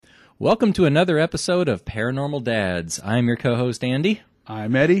Welcome to another episode of Paranormal Dads. I'm your co-host, Andy.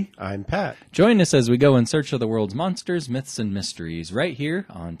 I'm Eddie. I'm Pat. Join us as we go in search of the world's monsters, myths, and mysteries right here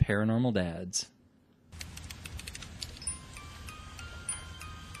on Paranormal Dads.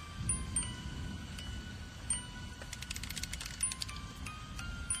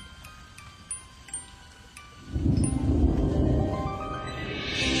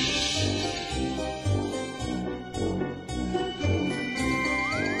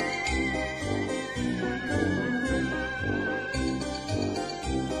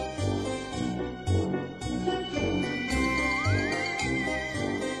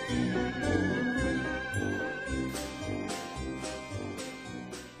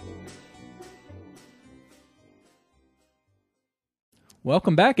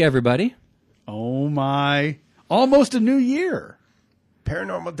 Welcome back, everybody. Oh my, almost a new year.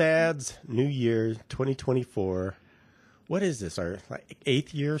 Paranormal Dads, New Year, 2024. What is this, our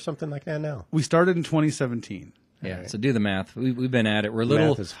eighth year or something like that now? We started in 2017. Yeah, right. So do the math. We've been at it. We're a little,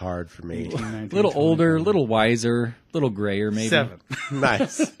 Math is hard for me. 18, 19, little 20, older, a little wiser, a little grayer, maybe. 7.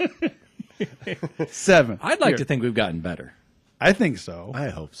 Nice. 7. I'd like Here. to think we've gotten better. I think so. I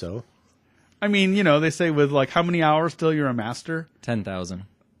hope so. I mean, you know, they say with like how many hours till you're a master? 10,000.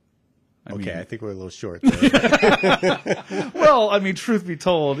 Okay, I think we're a little short there. Well, I mean, truth be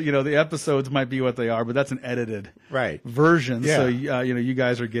told, you know, the episodes might be what they are, but that's an edited Right. version. Yeah. So, you know, you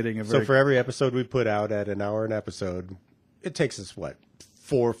guys are getting a very... So for every episode we put out at an hour an episode, it takes us, what,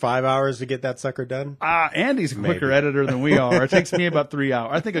 4 or 5 hours to get that sucker done? Andy's a quicker Maybe. editor than we are. It takes me about 3 hours.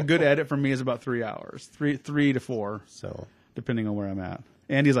 I think a good edit for me is about 3 hours, 3 to 4, So depending on where I'm at.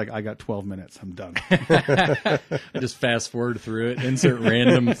 Andy's like, I got 12 minutes. I'm done. I just fast forward through it, insert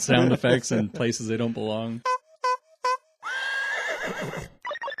random sound effects in places they don't belong.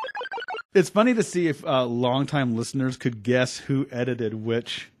 It's funny to see if longtime listeners could guess who edited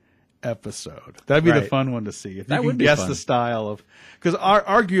which episode. That'd be the Right. fun one to see. If That you can would be guess fun. the style of... Because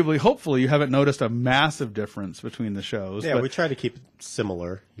arguably, hopefully, you haven't noticed a massive difference between the shows. yeah, but, we try to keep it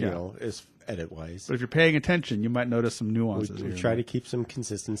similar, you Yeah. know, as edit-wise. but if you're paying attention, you might notice some nuances. We here. try to keep some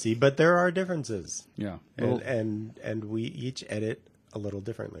consistency, but there are differences. Yeah. And we each edit a little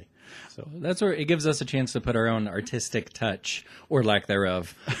differently. So That's where it gives us a chance to put our own artistic touch, or lack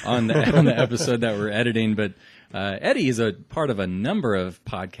thereof, on the episode that we're editing. But Eddie is a part of a number of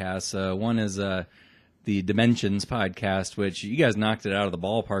podcasts. One is the Dimensions podcast, which you guys knocked it out of the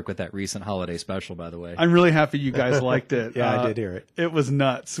ballpark with that recent holiday special, by the way. I'm really happy you guys liked it. Yeah, I did hear it. It was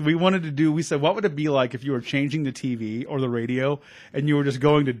nuts. We said, what would it be like if you were changing the TV or the radio and you were just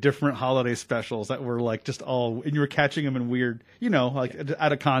going to different holiday specials that were like just all, and you were catching them in weird, you know, like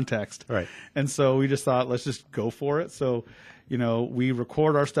out of context. Right. And so we just thought, let's just go for it. So, you know, we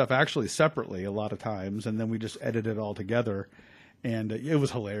record our stuff actually separately a lot of times, and then we just edit it all together. And it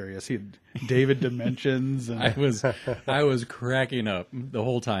was hilarious. He had David Dimensions. And I was cracking up the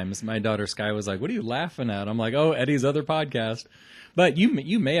whole time. My daughter Sky was like, "What are you laughing at?" I'm like, "Oh, Eddie's other podcast." But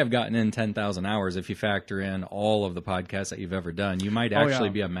you may have gotten in 10,000 hours if you factor in all of the podcasts that you've ever done. You might actually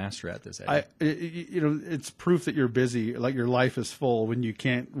be a master at this, Eddie. you know, it's proof that you're busy, like your life is full when you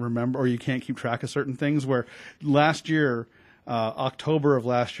can't remember or you can't keep track of certain things. Where last year, October of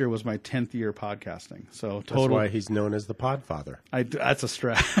last year was my 10th year podcasting. So that's why he's known as the Podfather. That's a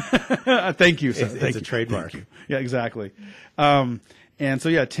stress. Thank you, sir. It's a trademark. Thank you. Yeah, exactly. And so,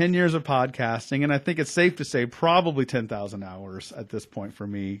 yeah, 10 years of podcasting. And I think it's safe to say probably 10,000 hours at this point for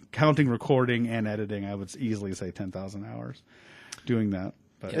me. Counting recording and editing, I would easily say 10,000 hours doing that.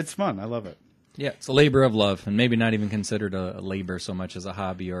 But it's fun. I love it. Yeah, it's a labor of love, and maybe not even considered a labor so much as a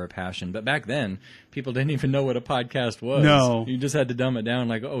hobby or a passion. But back then, people didn't even know what a podcast was. No. You just had to dumb it down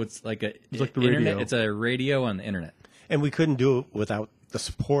like, oh, it's like like the internet. radio. It's a radio on the internet. And we couldn't do it without the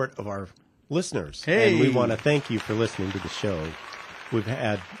support of our listeners. Hey. And we want to thank you for listening to the show.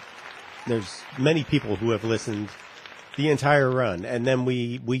 There's many people who have listened the entire run, and then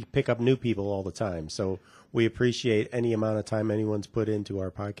we pick up new people all the time. So we appreciate any amount of time anyone's put into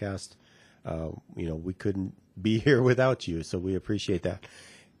our podcast. You know, we couldn't be here without you, so we appreciate that.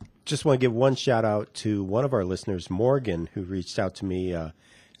 Just want to give one shout out to one of our listeners, Morgan, who reached out to me.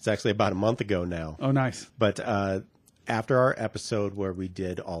 It's actually about a month ago now. Oh, nice. But after our episode where we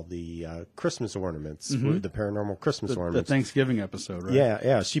did all the Christmas ornaments, the paranormal Christmas The ornaments. Thanksgiving episode, right?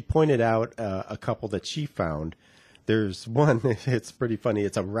 Yeah. She pointed out a couple that she found. There's one, it's pretty funny.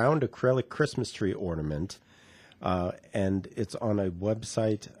 It's a round acrylic Christmas tree ornament. And it's on a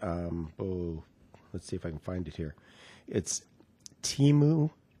website. Let's see if I can find it here. It's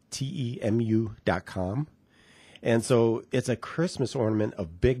Temu.com. And so it's a Christmas ornament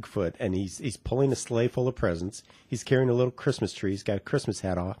of Bigfoot, and he's pulling a sleigh full of presents. He's carrying a little Christmas tree. He's got a Christmas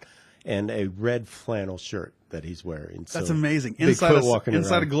hat and a red flannel shirt that he's wearing. That's So amazing. Bigfoot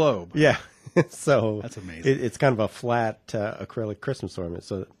Inside a globe. Yeah. So That's amazing. It's kind of a flat acrylic Christmas ornament.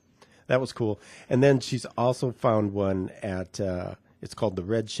 So that was cool. And then she's also found one at, it's called the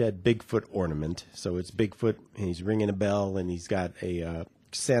Red Shed Bigfoot Ornament. So it's Bigfoot, and he's ringing a bell, and he's got a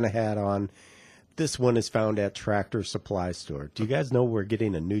Santa hat on. This one is found at Tractor Supply Store. Do you guys know we're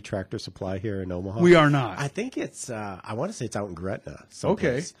getting a new Tractor Supply here in Omaha? We are not. I think it's, I want to say it's out in Gretna.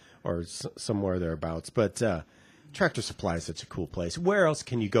 Okay. Or somewhere thereabouts. But Tractor Supply is such a cool place. Where else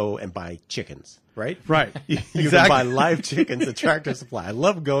can you go and buy chickens, right? Right. You Exactly. can buy live chickens at Tractor Supply. I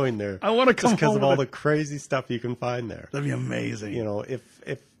love going there. I want to come just because home of all with the crazy stuff you can find there. That'd be amazing. You know,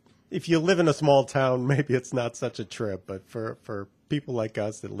 if you live in a small town, maybe it's not such a trip. But for people like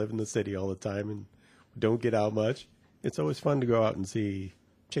us that live in the city all the time and don't get out much, it's always fun to go out and see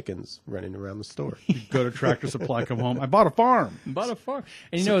chickens running around the store. Go to Tractor Supply, come home. I bought a farm. Bought a farm.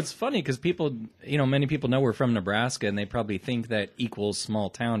 And, it's funny because people, many people know we're from Nebraska, and they probably think that equals small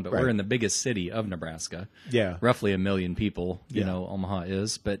town, but Right. we're in the biggest city of Nebraska. Yeah. Roughly 1 million people, Omaha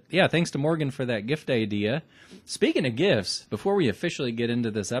is. But, yeah, thanks to Morgan for that gift idea. Speaking of gifts, before we officially get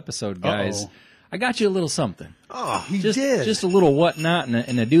into this episode, guys, I got you a little something. Oh, Just a little whatnot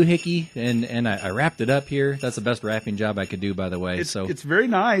and a doohickey, and I wrapped it up here. That's the best wrapping job I could do, by the way. It's very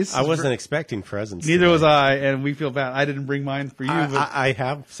nice. I wasn't expecting presents. Neither today. was I, and we feel bad. I didn't bring mine for you. but I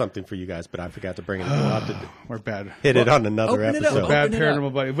have something for you guys, but I forgot to bring it. We'll have to we're bad. hit it on another open it up. episode. Bad Open it up.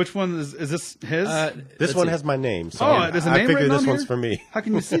 paranormal buddy. Which one is this? His? This one has my name, so there's a I name figure written this on one's here? for me. How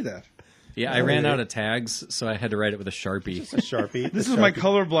can you see that? Yeah, I ran out of tags, so I had to write it with a Sharpie. A Sharpie. This is my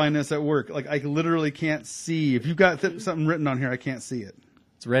color blindness at work. Like I literally can't see. If you've got something written on here, I can't see it.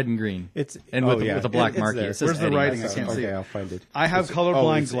 It's red and green. It's with a black it's marquee. there. It says Where's the Eddie. writing? I That's can't all. see Okay, it. I'll find it. I have It's-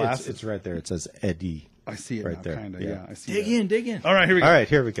 colorblind it's- glasses. It's right there. It says Eddie. I see it right now, there. kind of. Yeah. Yeah, I see. Dig in. All right, here we go. All right,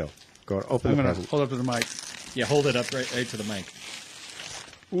 here we go. Go open I'm the gonna present. hold up to the mic. Yeah, hold it up right to the mic.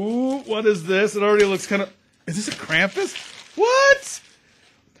 Ooh, what is this? It already looks kind of. Is this a Krampus? What?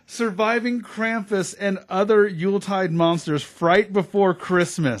 Surviving Krampus and other Yuletide monsters. Fright before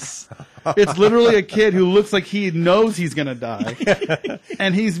Christmas. It's literally a kid who looks like he knows he's gonna die,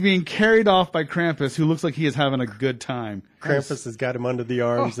 and he's being carried off by Krampus, who looks like he is having a good time. Krampus has got him under the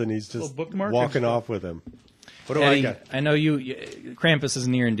arms, and he's just little bookmark walking and stuff. off with him. What do Eddie, I got? I know Krampus is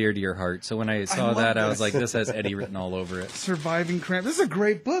near and dear to your heart, so when I saw love that, I was this. like, this has Eddie written all over it. Surviving Krampus. This is a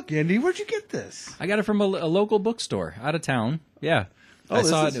great book, Andy. Where'd you get this? I got it from a local bookstore out of town. Yeah. I this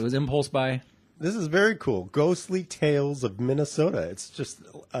saw is- it. It was impulse buy. This is very cool. Ghostly Tales of Minnesota. It's just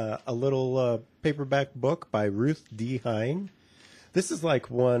a little paperback book by Ruth D. Hine. This is like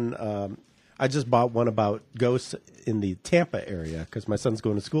one. I just bought one about ghosts in the Tampa area because my son's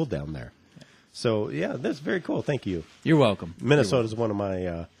going to school down there. So yeah, that's very cool. Thank you. You're welcome. Minnesota is one of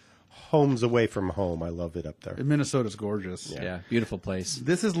my homes away from home. I love it up there. Minnesota's gorgeous. Yeah, beautiful place.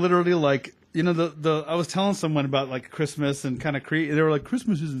 This is literally like, the I was telling someone about like Christmas and kind of they were like,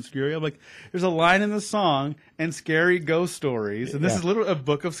 Christmas isn't scary. I'm like, there's a line in the song and scary ghost stories, and this is literally a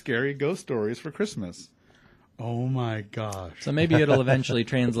book of scary ghost stories for Christmas. Oh my gosh. So maybe it'll eventually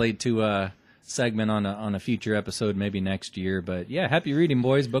translate to a segment on a future episode, maybe next year. But yeah, happy reading,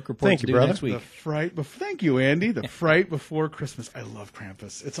 boys. Book reports Thank you, due brother. next The week. fright thank you, Andy. The fright before Christmas. I love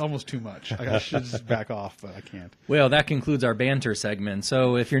Krampus. It's almost too much. I should just back off, but I can't. Well, that concludes our banter segment.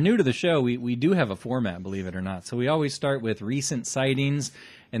 So if you're new to the show, we do have a format, believe it or not. So we always start with recent sightings,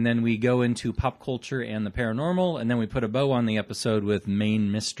 and then we go into pop culture and the paranormal, and then we put a bow on the episode with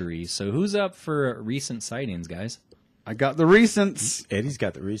main mysteries. So who's up for recent sightings, guys? I got the recents. Eddie's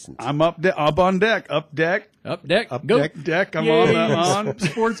got the recents. I'm up on deck. Up deck. Up deck. Up go. deck. Deck. I'm Yay. on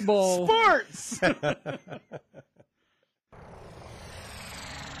Sports ball. sports.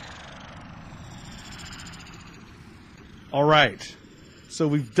 All right. So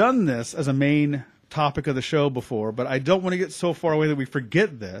we've done this as a main topic of the show before, but I don't want to get so far away that we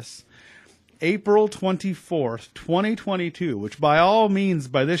forget this. April 24th, 2022, which by all means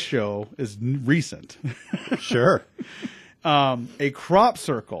by this show is recent. Sure. A crop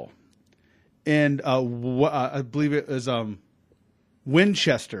circle in, I believe it is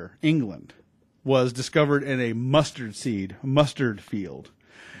Winchester, England, was discovered in a mustard field.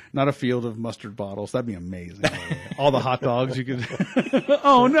 Not a field of mustard bottles. That'd be amazing. All the hot dogs you could.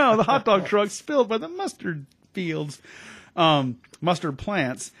 Oh no, the hot dog truck spilled by the mustard fields, mustard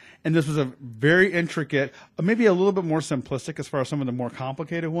plants. And this was a very intricate, maybe a little bit more simplistic as far as some of the more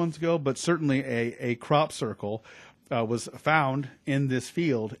complicated ones go, but certainly a crop circle was found in this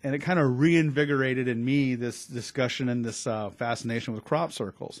field, and it kind of reinvigorated in me this discussion and this fascination with crop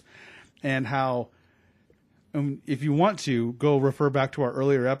circles, and how if you want to go refer back to our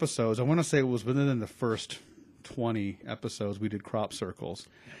earlier episodes, I want to say it was within the first 20 episodes we did crop circles.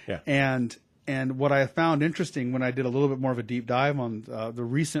 Yeah. And what I found interesting when I did a little bit more of a deep dive on the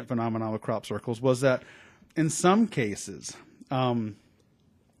recent phenomenon with crop circles was that in some cases,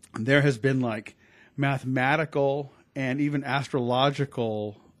 there has been like mathematical and even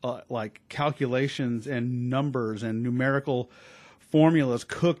astrological like calculations and numbers and numerical formulas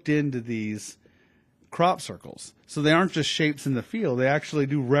cooked into these crop circles. So they aren't just shapes in the field. They actually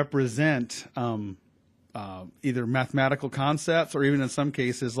do represent either mathematical concepts or even in some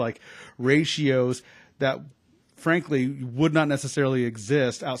cases like ratios that frankly would not necessarily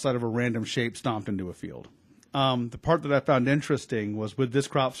exist outside of a random shape stomped into a field. The part that I found interesting was with this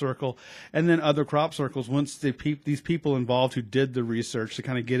crop circle and then other crop circles, once these people involved who did the research to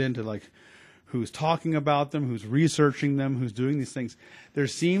kind of get into like who's talking about them, who's researching them, who's doing these things, there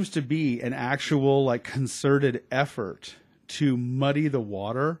seems to be an actual like concerted effort to muddy the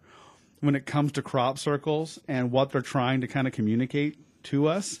water when it comes to crop circles and what they're trying to kind of communicate to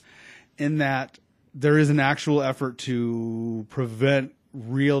us, in that there is an actual effort to prevent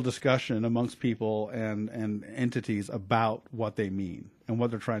real discussion amongst people and entities about what they mean and what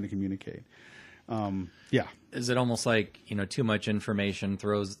they're trying to communicate. Yeah. Is it almost like, too much information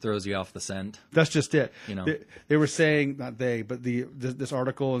throws you off the scent? That's just it. They were saying, not they, but this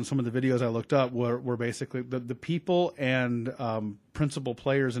article and some of the videos I looked up were basically the people and principal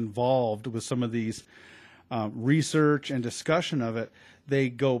players involved with some of these research and discussion of it. They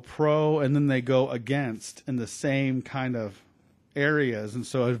go pro and then they go against in the same kind of areas. And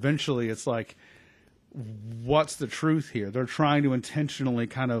so eventually it's like, what's the truth here? They're trying to intentionally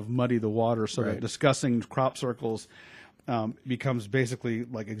kind of muddy the water so that discussing crop circles becomes basically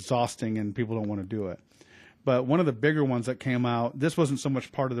like exhausting and people don't want to do it. But one of the bigger ones that came out, this wasn't so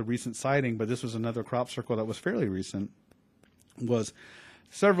much part of the recent sighting, but this was another crop circle that was fairly recent, was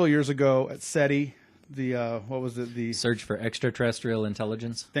several years ago at SETI, the Search for Extraterrestrial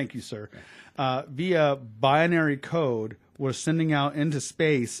Intelligence. Thank you, sir. Via binary code, was sending out into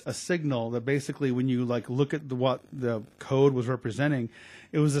space a signal that basically, when you like look at what the code was representing,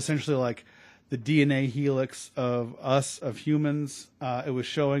 it was essentially like the DNA helix of humans. It was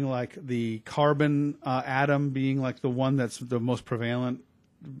showing like the carbon atom being like the one that's the most prevalent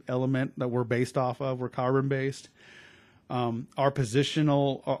element that we're based off of. We're carbon based. Our position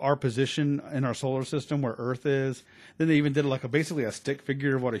in our solar system, where Earth is. Then they even did like basically a stick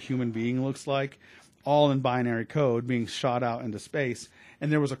figure of what a human being looks like, all in binary code being shot out into space.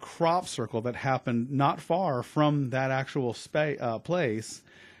 And there was a crop circle that happened not far from that actual place.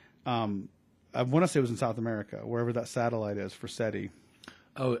 I want to say it was in South America, wherever that satellite is for SETI.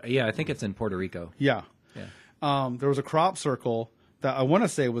 Oh, yeah, I think it's in Puerto Rico. Yeah. There was a crop circle that I want to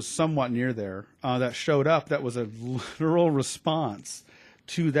say was somewhat near there that showed up that was a literal response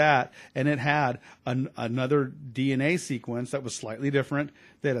to that, and it had another DNA sequence that was slightly different.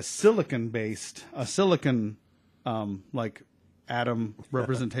 They had a silicon like atom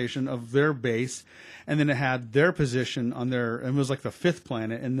representation of their base, and then it had their position on their, and it was like the fifth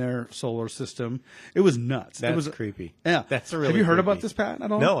planet in their solar system. It was nuts. That's creepy. Yeah, that's really. Have you heard creepy. about this, Pat,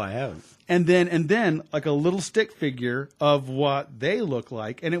 at all? No, I haven't. And then like a little stick figure of what they look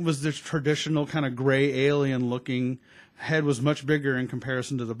like, and it was this traditional kind of gray alien looking. Head was much bigger in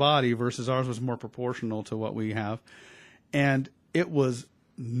comparison to the body versus ours was more proportional to what we have. And it was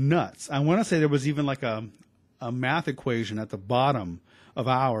nuts. I want to say there was even like a math equation at the bottom of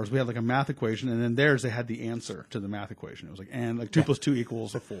ours. We had like a math equation, and then theirs, they had the answer to the math equation. It was like, and like 2 + 2 = 4.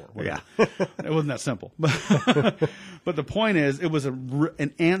 Whatever. Yeah. It wasn't that simple. But the point is, it was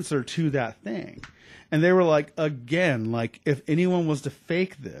an answer to that thing. And they were like, again, like if anyone was to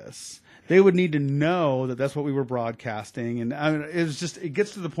fake this, they would need to know that that's what we were broadcasting. And I mean, it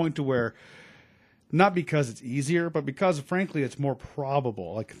gets to the point to where, not because it's easier, but because frankly it's more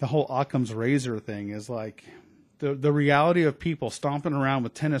probable. Like the whole Occam's razor thing is like the reality of people stomping around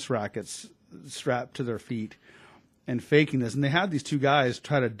with tennis rackets strapped to their feet and faking this. And they had these two guys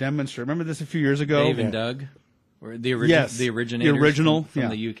try to demonstrate. Remember this a few years ago? Dave and Doug, or the Yes, the originators, the original from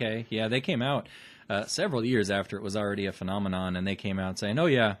the UK. Yeah, they came out several years after it was already a phenomenon, and they came out saying, "Oh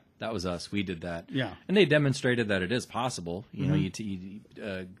yeah, that was us. We did that." Yeah, and they demonstrated that it is possible. You know, you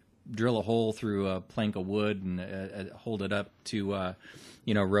drill a hole through a plank of wood and hold it up to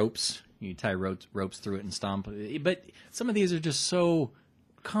ropes. You tie ropes through it and stomp. But some of these are just so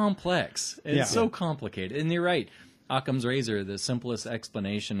complex. It's so complicated. And you're right. Occam's razor, the simplest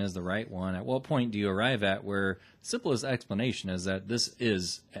explanation is the right one. At what point do you arrive at where the simplest explanation is that this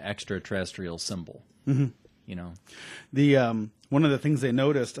is an extraterrestrial symbol? Mm-hmm. You know, the one of the things they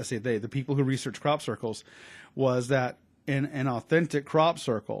noticed, I say the people who research crop circles, was that in an authentic crop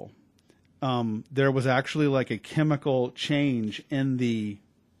circle, there was actually like a chemical change in the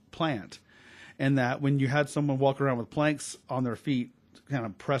plant. And that when you had someone walk around with planks on their feet, kind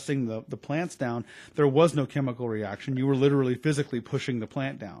of pressing the plants down, there was no chemical reaction. You were literally physically pushing the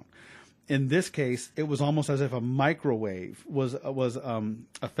plant down. In this case, it was almost as if a microwave was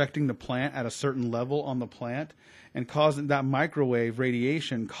affecting the plant at a certain level on the plant, and causing that microwave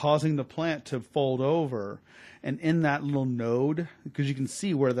radiation causing the plant to fold over. And in that little node, because you can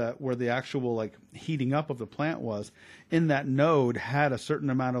see where the actual like heating up of the plant was, in that node had a certain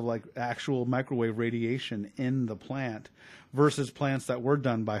amount of like actual microwave radiation in the plant, versus plants that were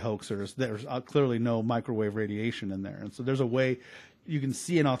done by hoaxers. There's clearly no microwave radiation in there. And so there's a way you can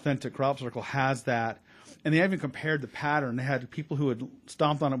see an authentic crop circle has that. And they even compared the pattern. They had people who had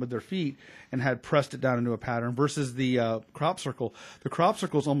stomped on it with their feet and had pressed it down into a pattern versus the crop circle. The crop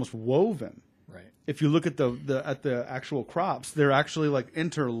circle is almost woven. Right. If you look at the actual crops, they're actually like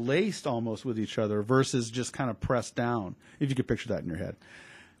interlaced almost with each other versus just kind of pressed down. If you could picture that in your head.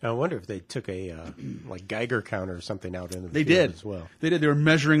 I wonder if they took a like Geiger counter or something out in the They field did as well. They did. They were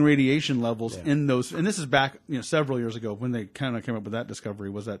measuring radiation levels in those, and this is back several years ago when they kind of came up with that discovery.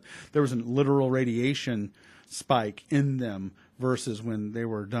 Was that there was a literal radiation spike in them versus when they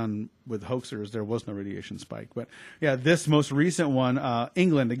were done with hoaxers, there was no radiation spike. But yeah, this most recent one,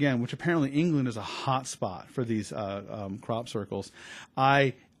 England again, which apparently England is a hot spot for these crop circles.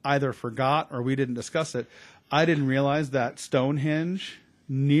 I either forgot or we didn't discuss it. I didn't realize that Stonehenge.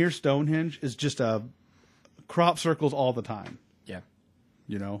 Near Stonehenge is just a crop circles all the time. Yeah.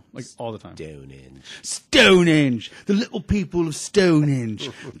 Like all the time. Stonehenge. The little people of Stonehenge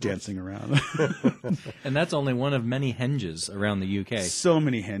dancing around. And that's only one of many henges around the UK. So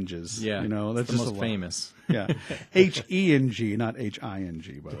many henges. Yeah. That's the just most famous. Yeah. H-E-N-G, not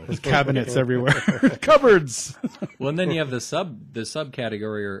H-I-N-G, by the way. There's cabinets everywhere. Cupboards. Well, and then you have the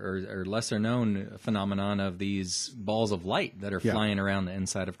subcategory or lesser known phenomenon of these balls of light that are flying around the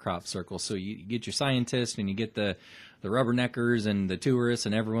inside of crop circles. So you get your scientists and you get the rubberneckers and the tourists,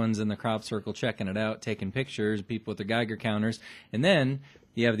 and everyone's in the crop circle checking it out, taking pictures, people with their Geiger counters. And then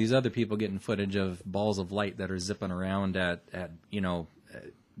you have these other people getting footage of balls of light that are zipping around at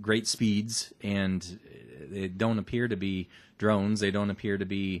great speeds, and they don't appear to be drones. They don't appear to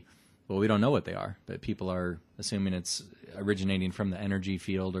be, well, we don't know what they are, but people are assuming it's originating from the energy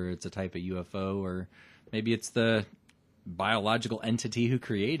field, or it's a type of UFO, or maybe it's the biological entity who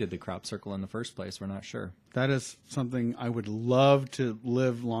created the crop circle in the first place. We're not sure. That is something I would love to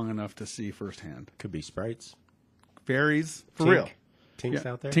live long enough to see firsthand. Could be sprites. Fairies, for real. Tinks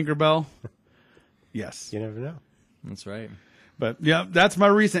out there. Tinkerbell. Yes. You never know. That's right. But yeah, that's my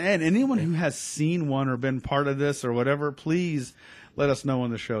recent. And anyone who has seen one or been part of this or whatever, please let us know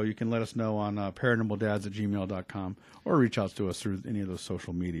on the show. You can let us know on paranormaldads@gmail.com or reach out to us through any of those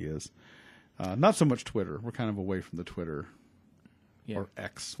social medias. Not so much Twitter. We're kind of away from the Twitter or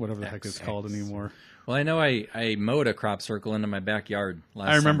X, whatever the heck it's called anymore. Well, I know I mowed a crop circle into my backyard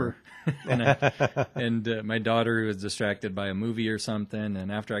last I remember. Summer. and my daughter was distracted by a movie or something.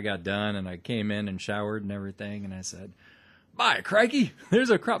 And after I got done and I came in and showered and everything, and I said, "Bye, crikey, there's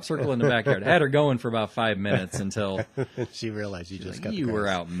a crop circle in the backyard." I had her going for about 5 minutes until she realized you just got you the were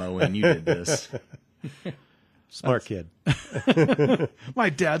grass. out mowing. You did this. Smart kid.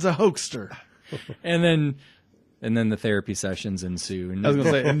 My dad's a hoaxster. And then the therapy sessions ensue. And I was going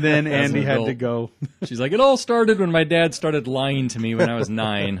to say, and then as an Andy had to adult, go. She's like, it all started when my dad started lying to me when I was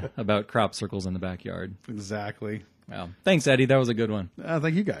 9 about crop circles in the backyard. Exactly. Wow. Thanks, Eddie. That was a good one.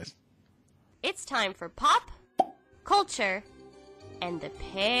 Thank you guys. It's time for pop, culture, and the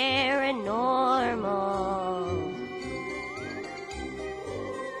paranormal.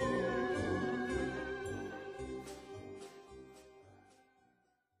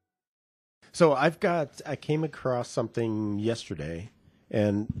 So I came across something yesterday,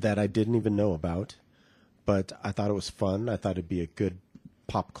 and that I didn't even know about, but I thought it was fun. I thought it'd be a good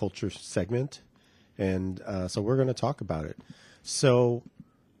pop culture segment, and so we're going to talk about it. So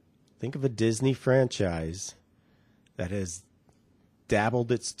think of a Disney franchise that has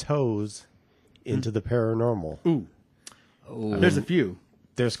dabbled its toes into the paranormal. Ooh. There's a few.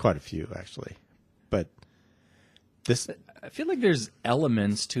 There's quite a few, actually, but this. I feel like there's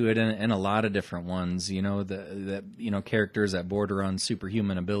elements to it in a lot of different ones. The characters that border on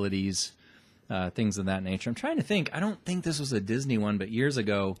superhuman abilities, things of that nature. I'm trying to think. I don't think this was a Disney one, but years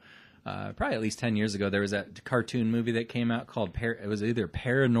ago, probably at least 10 years ago, there was that cartoon movie that came out called it was either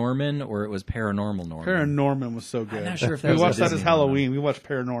Paranorman or it was Paranormal Norman. Paranorman was so good. I'm not sure if that we was a watched that Disney as Halloween. We watched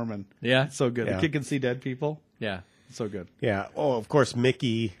Paranorman. Yeah? It's so good. Yeah. The kid can see dead people. Yeah. It's so good. Yeah. Oh, of course,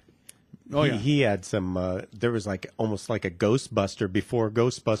 Mickey Oh, yeah. He had some. There was like almost like a Ghostbuster before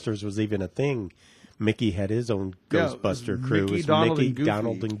Ghostbusters was even a thing. Mickey had his own Ghostbuster crew. Mickey, It was Donald, Mickey, and Goofy.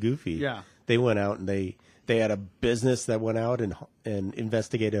 Donald, and Goofy. Yeah. They went out and they had a business that went out and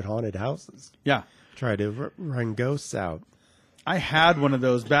investigated haunted houses. Yeah. Try to run ghosts out. I had one of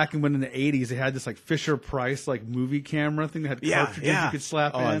those back in the 80s. They had this like Fisher Price like movie camera thing that had cartridges you could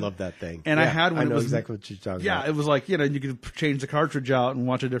slap in. Oh, I love that thing. And I had one. I know it was, exactly what you're talking yeah, about. it was like, you could change the cartridge out and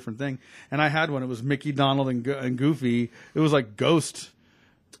watch a different thing. And I had one. It was Mickey, Donald, and Goofy. It was like Ghost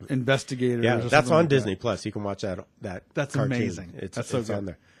Investigators. Yeah, or that's something on like Disney that. Plus. You can watch that. That's cartoon. amazing. It's That's so good. on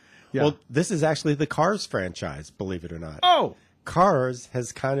there. Yeah. Well, this is actually the Cars franchise, believe it or not. Oh. Cars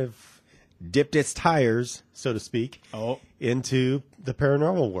has kind of dipped its tires, so to speak, into the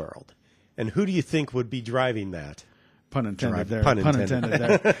paranormal world. And who do you think would be driving that? Pun intended there. Pun intended.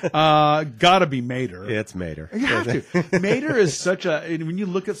 there. Gotta be Mater. It's Mater. You have to. Mater is such a. And when you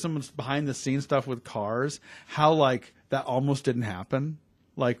look at someone's behind the scenes stuff with Cars, how like that almost didn't happen,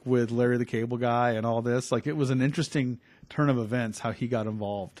 like with Larry the Cable Guy and all this. Like it was an interesting turn of events how he got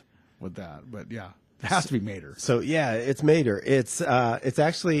involved with that. But yeah, it has to be Mater. So yeah, it's Mater. It's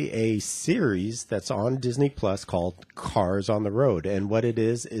actually a series that's on Disney Plus called Cars on the Road, and what it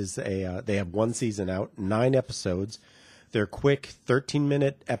is they have one season out, 9 episodes. They're quick,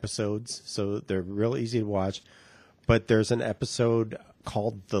 13-minute episodes, so they're real easy to watch. But there's an episode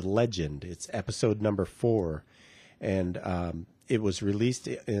called The Legend. It's episode number 4, and it was released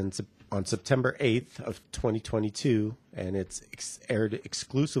on September 8th of 2022, and it's aired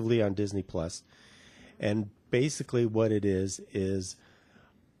exclusively on Disney Plus. And basically what it is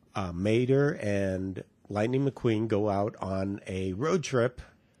Mater and Lightning McQueen go out on a road trip,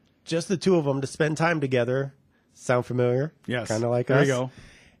 just the two of them, to spend time together. Sound familiar? Yes. Kind of like there us. There you go.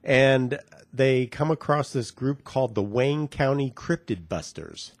 And they come across this group called the Wayne County Cryptid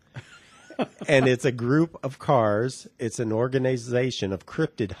Busters. And it's a group of cars. It's an organization of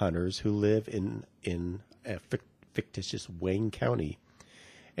cryptid hunters who live in a fictitious Wayne County.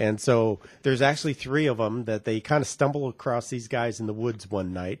 And so there's actually 3 of them that they kind of stumble across these guys in the woods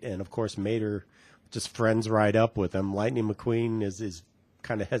one night. And, of course, Mater just friends right up with them. Lightning McQueen is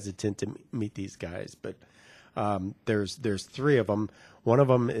kind of hesitant to meet these guys. But there's 3 of them. One of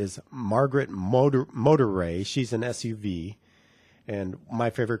them is Margaret Motorray. She's an SUV. And my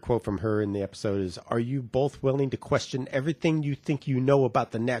favorite quote from her in the episode is, "Are you both willing to question everything you think you know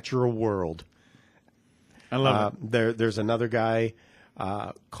about the natural world?" I love it. There's another guy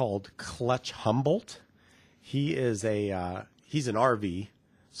called Clutch Humboldt. He is he's an RV,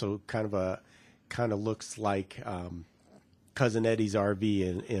 so kind of looks like Cousin Eddie's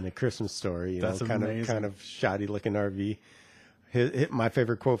RV in A Christmas Story. That's amazing. kind of shoddy looking RV. My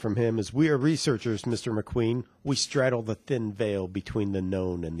favorite quote from him is, "We are researchers, Mr. McQueen. We straddle the thin veil between the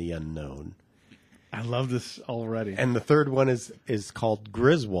known and the unknown." I love this already. And the third one is called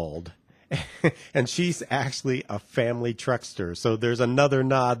Griswold. And she's actually a family truckster. So there's another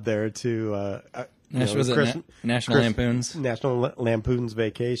nod there to National Lampoon's? National Lampoon's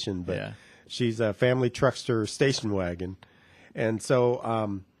Vacation. But Yeah. she's a family truckster station wagon. And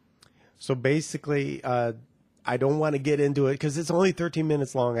so basically, I don't want to get into it because it's only 13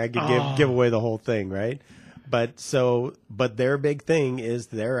 minutes long. I could give away the whole thing, right? But their big thing is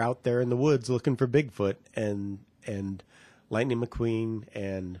they're out there in the woods looking for Bigfoot, and Lightning McQueen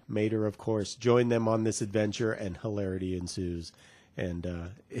and Mater, of course, join them on this adventure, and hilarity ensues. And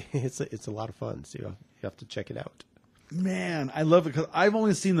it's a lot of fun. So you have to check it out. Man, I love it because I've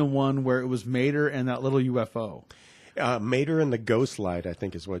only seen the one where it was Mater and that little UFO. Mater and the Ghost Light, I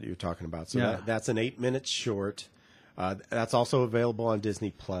think, is what you're talking about. So Yeah. that's an 8-minute short. That's also available on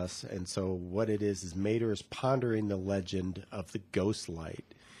Disney Plus. And so what it is Mater is pondering the legend of the Ghost Light.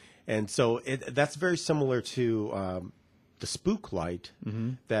 And so that's very similar to the Spook Light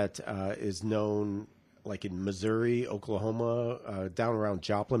that is known like in Missouri, Oklahoma, down around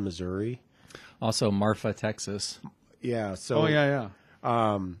Joplin, Missouri. Also Marfa, Texas. Yeah. So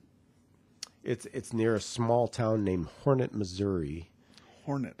it's near a small town named Hornet, Missouri.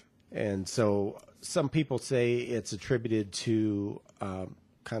 Hornet. And so some people say it's attributed to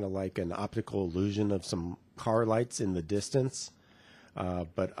kind of like an optical illusion of some car lights in the distance.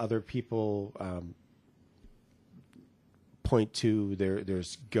 But other people point to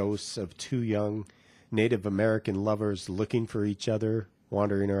there's ghosts of 2 young Native American lovers looking for each other,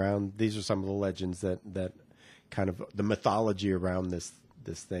 wandering around. These are some of the legends that kind of the mythology around this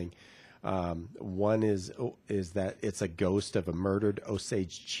thing. One is that it's a ghost of a murdered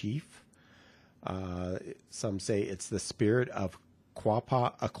Osage chief. Some say it's the spirit of a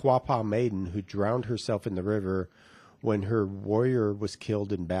Quapaw maiden who drowned herself in the river when her warrior was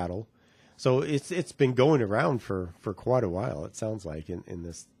killed in battle. So it's been going around for quite a while, it sounds like, in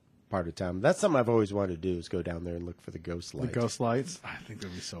this part of town. That's something I've always wanted to do, is go down there and look for the ghost lights. The ghost lights? I think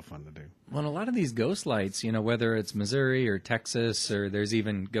that'd be so fun to do. Well, a lot of these ghost lights, whether it's Missouri or Texas, or there's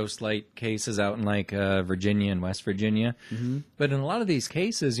even ghost light cases out in like Virginia and West Virginia. Mm-hmm. But in a lot of these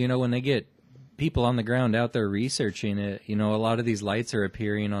cases, when they get people on the ground out there researching it, a lot of these lights are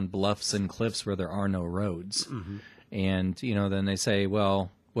appearing on bluffs and cliffs where there are no roads. Mm-hmm. And, then they say, well,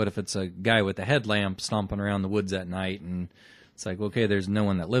 what if it's a guy with a headlamp stomping around the woods at night? And it's like, okay, there's no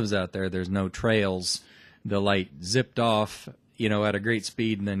one that lives out there. There's no trails. The light zipped off, at a great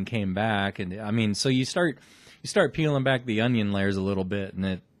speed and then came back. And so you start peeling back the onion layers a little bit, and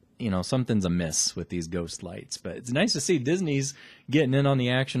it, something's amiss with these ghost lights. But it's nice to see Disney's getting in on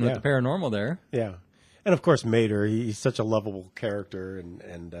the action with the paranormal there. Yeah. And of course, Mater, he's such a lovable character,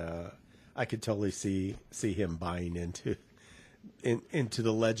 and I could totally see him buying into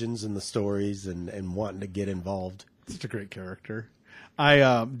the legends and the stories and wanting to get involved. Such a great character.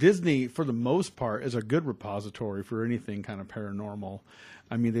 Disney, for the most part, is a good repository for anything kind of paranormal.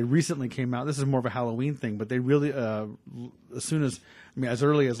 I mean, they recently came out. This is more of a Halloween thing, but they really, as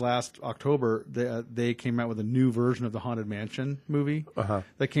early as last October, they came out with a new version of the Haunted Mansion movie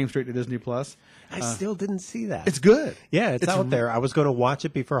that came straight to Disney Plus. I still didn't see that. It's good. Yeah, it's out there. I was going to watch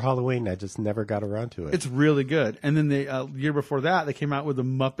it before Halloween. I just never got around to it. It's really good. And then the year before that, they came out with the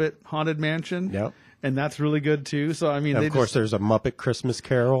Muppet Haunted Mansion. Yep. And that's really good too. So and of course, there's a Muppet Christmas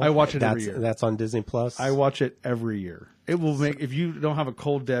Carol. I watch it every year. That's on Disney Plus. I watch it every year. It will make, if you don't have a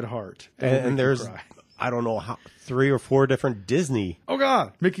cold dead heart, and there's cry. I don't know 3 or 4 different Disney. Oh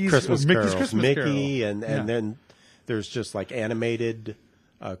God, Mickey's Christmas carols. Christmas Mickey Carol. and then there's just like animated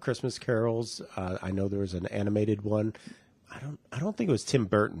Christmas carols. I know there was an animated one. I don't think it was Tim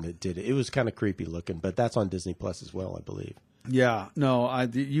Burton that did it. It was kind of creepy looking, but that's on Disney Plus as well, I believe. Yeah, no,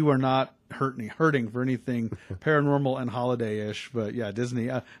 you are not hurting for anything paranormal and holiday-ish, but yeah, Disney.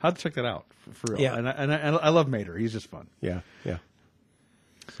 I'll have to check that out for real. Yeah, and I love Mater. He's just fun. Yeah.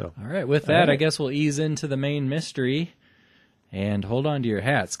 So, all right, with that, I guess we'll ease into the main mystery, and hold on to your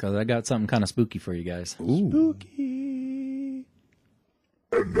hats because I got something kind of spooky for you guys. Ooh. Spooky.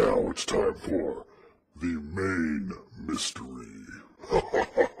 And now it's time for the main mystery.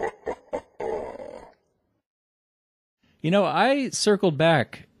 I circled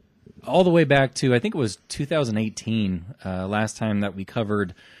back all the way back to, I think it was 2018, last time that we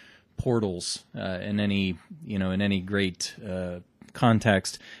covered portals in any great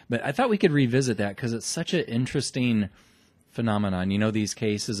context. But I thought we could revisit that because it's such an interesting phenomenon. These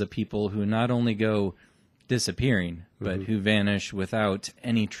cases of people who not only go disappearing, but who vanish without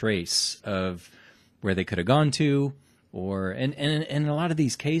any trace of where they could have gone to, and in a lot of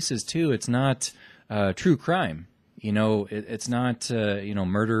these cases too, it's not true crime. It's not,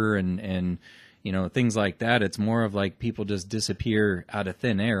 murder and things like that. It's more of like people just disappear out of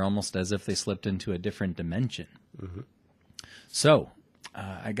thin air, almost as if they slipped into a different dimension. Mm-hmm. So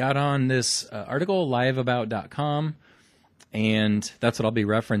I got on this article, liveabout.com, and that's what I'll be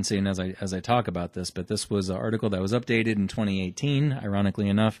referencing as I talk about this. But this was an article that was updated in 2018, ironically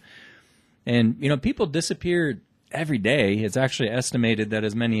enough. And, people disappeared every day. It's actually estimated that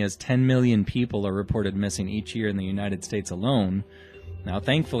as many as 10 million people are reported missing each year in the United States alone. Now,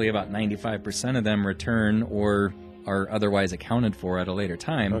 thankfully, about 95% of them return or are otherwise accounted for at a later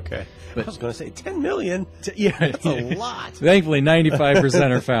time. Okay. But I was going to say 10 million. Yeah. That's a lot. Thankfully,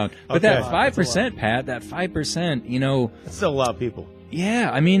 95% are found. But Okay. that 5%, Pat, that 5%, That's still a lot of people.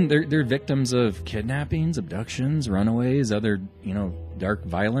 yeah, they're victims of kidnappings, abductions, runaways, other, dark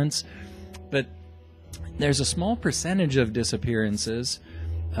violence. But there's a small percentage of disappearances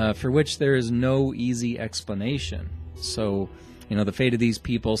for which there is no easy explanation. So, the fate of these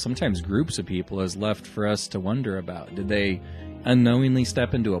people, sometimes groups of people, is left for us to wonder about. Did they unknowingly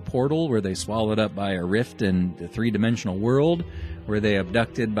step into a portal? Were they swallowed up by a rift in the three-dimensional world? Were they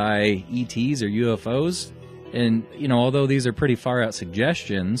abducted by ETs or UFOs? And, although these are pretty far-out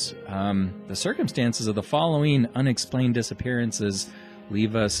suggestions, the circumstances of the following unexplained disappearances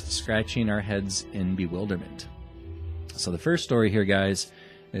leave us scratching our heads in bewilderment. So the first story here, guys,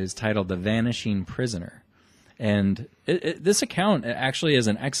 is titled The Vanishing Prisoner. And this account actually is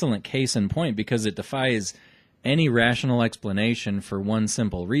an excellent case in point because it defies any rational explanation for one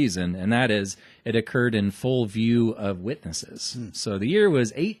simple reason, and that is it occurred in full view of witnesses. So the year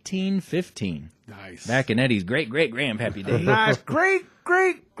was 1815. Nice. Back in Eddie's great-great-grandpappy days. Nice.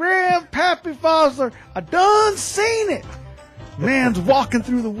 Great-great-grandpappy Foster. I done seen it. Man's walking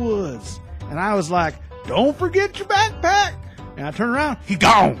through the woods. And I was like, don't forget your backpack. And I turned around. He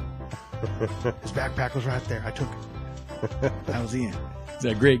gone. His backpack was right there. I took it. That was the end. Is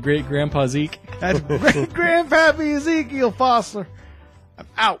that great-great-grandpa Zeke? That's Grandpappy Ezekiel Foster. I'm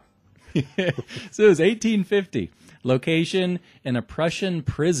out. So it was 1850. Location in a Prussian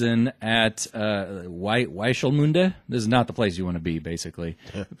prison at Weichelmunde. This is not the place you want to be, basically.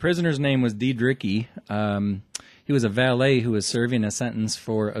 The prisoner's name was Diedrichy. He was a valet who was serving a sentence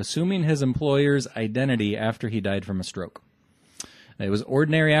for assuming his employer's identity after he died from a stroke. It was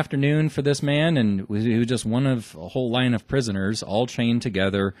ordinary afternoon for this man, and he was just one of a whole line of prisoners, all chained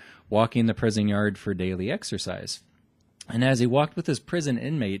together, walking the prison yard for daily exercise. And as he walked with his prison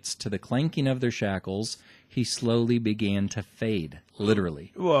inmates to the clanking of their shackles, he slowly began to fade,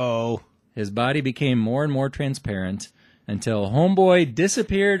 literally. Whoa. His body became more and more transparent until homeboy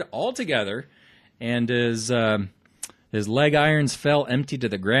disappeared altogether, and his leg irons fell empty to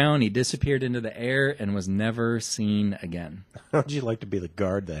the ground. He disappeared into the air and was never seen again. How'd you like to be the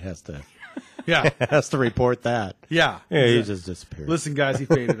guard that has to Yeah. has to report that? Yeah. Yeah, he just disappeared. Listen, guys, he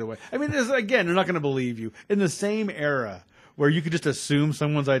faded away. I mean, again, they're not going to believe you. In the same era where you could just assume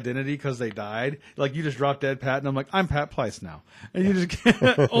someone's identity because they died, like you just drop dead Pat, and I'm like, I'm Pat Pleiss now. And you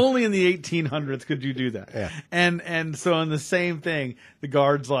just only in the 1800s could you do that. Yeah. And so in the same thing, the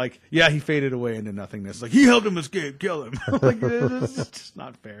guard's like, yeah, he faded away into nothingness. Like, he helped him escape, kill him. Like, it's just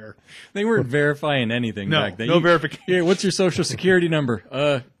not fair. They weren't verifying anything No, back then. no verification. Here, what's your social security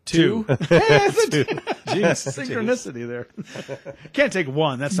number? 2. Synchronicity there. Can't take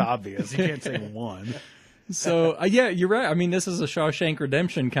one. That's obvious. You can't take one. So, yeah, you're right. I mean, this is a Shawshank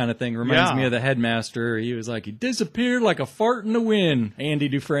Redemption kind of thing. Reminds Yeah. me of the headmaster. He was like, he disappeared like a fart in the wind, Andy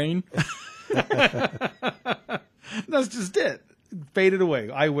Dufresne. That's just it. Faded away.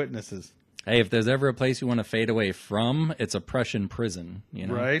 Eyewitnesses. Hey, if there's ever a place you want to fade away from, it's a Prussian prison, you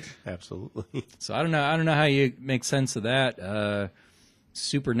know? Right? Absolutely. So I don't know how you make sense of that.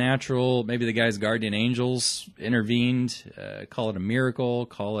 Supernatural, maybe the guy's guardian angels intervened. Call it a miracle.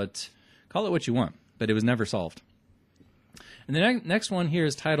 Call it what you want. But it was never solved. And the next one here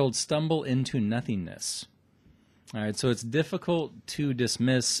is titled Stumble into Nothingness. All right, so it's difficult to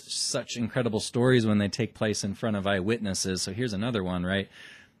dismiss such incredible stories when they take place in front of eyewitnesses. So here's another one, right?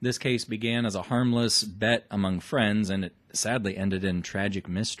 This case began as a harmless bet among friends, and it sadly ended in tragic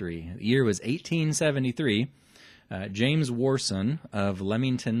mystery. The year was 1873. James Warson of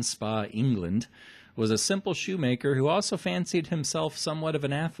Leamington Spa, England, was a simple shoemaker who also fancied himself somewhat of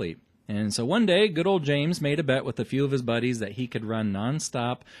an athlete. And so one day, good old James made a bet with a few of his buddies that he could run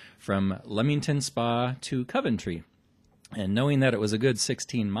nonstop from Leamington Spa to Coventry. And knowing that it was a good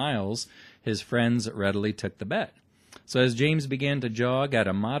 16 miles, his friends readily took the bet. So as James began to jog at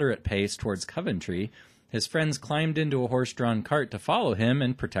a moderate pace towards Coventry, his friends climbed into a horse-drawn cart to follow him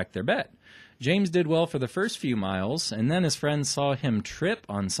and protect their bet. James did well for the first few miles, and then his friends saw him trip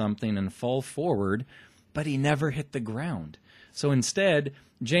on something and fall forward, but he never hit the ground. So instead,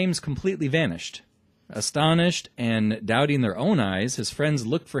 James completely vanished. Astonished and doubting their own eyes, his friends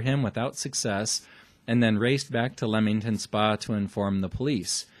looked for him without success and then raced back to Leamington Spa to inform the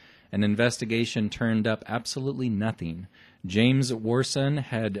police. An investigation turned up absolutely nothing. James Warson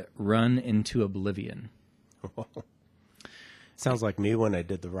had run into oblivion. Sounds like me when I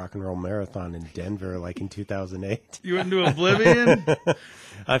did the rock and roll marathon in Denver, like in 2008. You went into oblivion?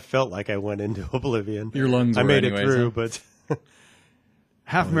 I felt like I went into oblivion. Your lungs I were made anyways, it through, huh? but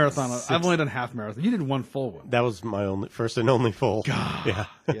Half marathon. I've only done half marathon. You did one full one. that was my first and only full. Yeah.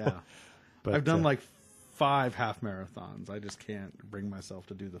 Yeah. But, I've done like 5 half marathons. I just can't bring myself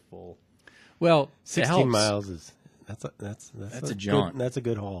to do the full. Well, it 16 helps. miles is that's a jaunt. That's a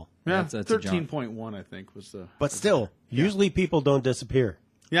good haul. Yeah, That's a jaunt. 13.1 I think was the. But still, usually people don't disappear.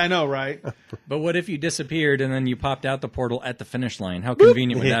 Yeah, I know, right? But what if you disappeared and then you popped out the portal at the finish line? How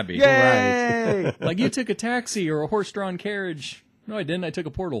convenient would that be? Yay! Like you took a taxi or a horse-drawn carriage. No, I didn't. I took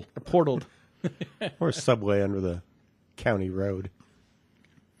a portal. Portaled. Or a subway under the county road.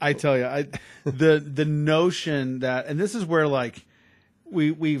 I tell you, the notion that, and this is where like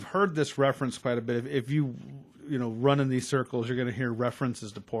we've heard this reference quite a bit. If you run in these circles, you're going to hear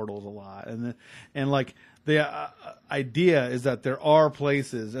references to portals a lot, and like the idea is that there are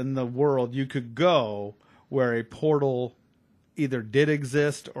places in the world you could go where a portal either did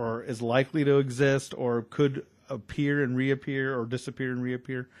exist or is likely to exist or could appear and reappear or disappear and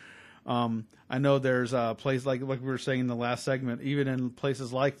reappear. I know there's a place like we were saying in the last segment, even in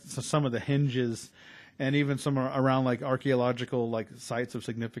places like some of the hinges and even some around like archaeological like sites of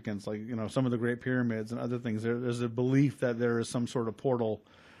significance, like some of the Great Pyramids and other things. There's a belief that there is some sort of portal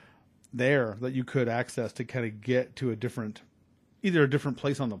there that you could access to kind of get to either a different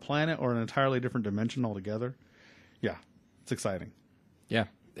place on the planet or an entirely different dimension altogether. Yeah, it's exciting. Yeah.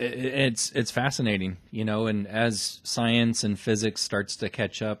 It's fascinating, you know, and as science and physics starts to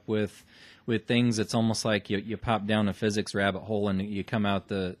catch up with things, it's almost like you pop down a physics rabbit hole and you come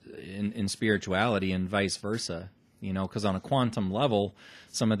out in spirituality and vice versa, you know, because on a quantum level,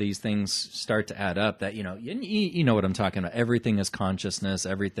 some of these things start to add up that, you know what I'm talking about. Everything is consciousness.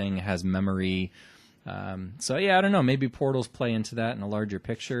 Everything has memory. So, yeah, I don't know. Maybe portals play into that in a larger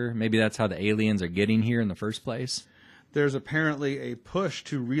picture. Maybe that's how the aliens are getting here in the first place. There's apparently a push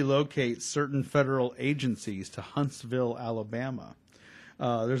to relocate certain federal agencies to Huntsville, Alabama.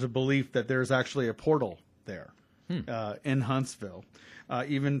 There's a belief that there's actually a portal there in Huntsville,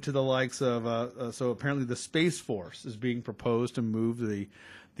 even to the likes of. So apparently, the Space Force is being proposed to move the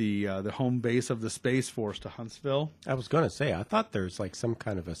home base of the Space Force to Huntsville. I was going to say, I thought there's like some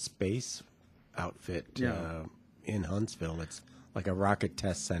kind of a space outfit in Huntsville. It's like a rocket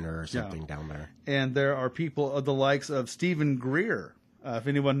test center or something down there. And there are people of the likes of Stephen Greer. If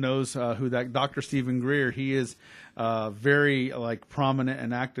anyone knows who that Dr. Stephen Greer, he is very prominent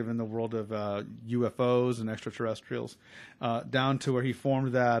and active in the world of UFOs and extraterrestrials, down to where he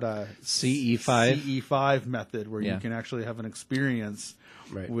formed that CE5 method, where you can actually have an experience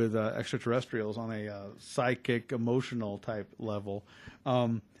with extraterrestrials on a psychic, emotional type level.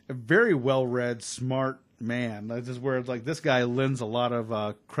 A very well-read, smart man. This is where it's like this guy lends a lot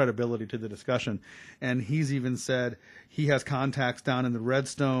of credibility to the discussion, and he's even said he has contacts down in the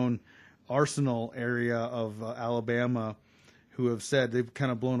Redstone Arsenal area of Alabama who have said they've kind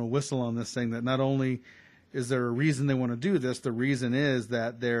of blown a whistle on this thing, that not only is there a reason they want to do this, the reason is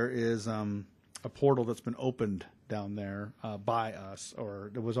that there is a portal that's been opened down there by us,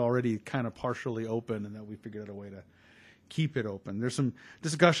 or it was already kind of partially open, and that we figured out a way to keep it open. There's some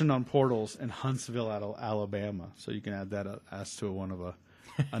discussion on portals in Huntsville, Alabama, so you can add that as to one of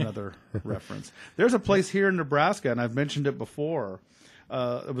another reference. There's a place here in Nebraska, and I've mentioned it before.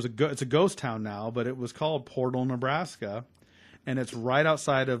 It's a ghost town now, but it was called Portal, Nebraska, and it's right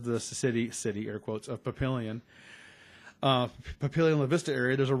outside of the city air quotes of Papillion, La Vista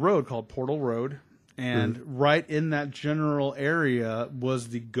area. There's a road called Portal Road. And right in that general area was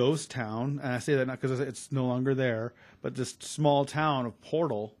the ghost town, and I say that not because it's no longer there, but this small town of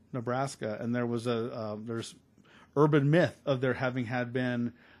Portal, Nebraska, and there was there's urban myth of there having had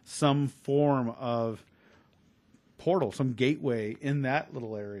been some form of portal, some gateway in that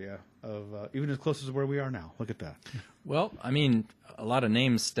little area of even as close as where we are now. Look at that. Well, I mean, a lot of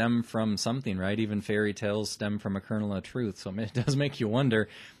names stem from something, right? Even fairy tales stem from a kernel of truth, so it does make you wonder.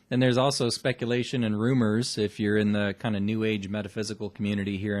 And there's also speculation and rumors, if you're in the kind of New Age metaphysical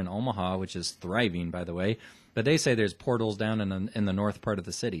community here in Omaha, which is thriving, by the way, but they say there's portals down in the north part of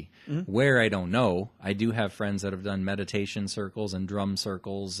the city. Mm-hmm. Where, I don't know. I do have friends that have done meditation circles and drum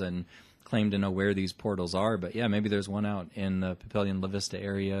circles and claim to know where these portals are. But yeah, maybe there's one out in the Papillion La Vista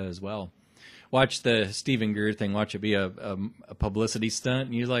area as well. Watch the Stephen Greer thing. Watch it be a publicity stunt.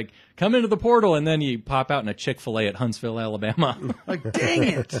 And you're like, come into the portal, and then you pop out in a Chick-fil-A at Huntsville, Alabama. Like, dang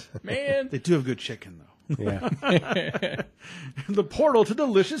it, man! They do have good chicken, though. Yeah. The portal to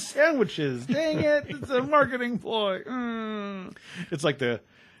delicious sandwiches. Dang it! It's a marketing ploy. It's like the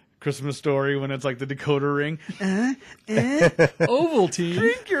Christmas Story when it's like the decoder ring. Ovaltine.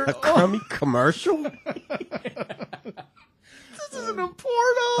 Drink your A crummy commercial? This isn't a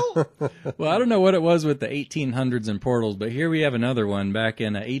portal. Well, I don't know what it was with the 1800s and portals, but here we have another one back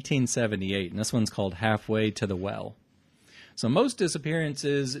in 1878, and this one's called Halfway to the Well. So most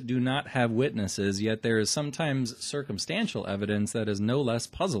disappearances do not have witnesses, yet there is sometimes circumstantial evidence that is no less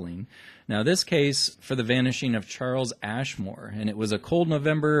puzzling. Now, this case for the vanishing of Charles Ashmore, and it was a cold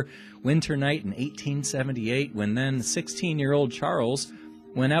November winter night in 1878 when then 16-year-old Charles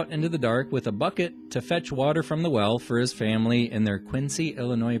went out into the dark with a bucket to fetch water from the well for his family in their Quincy,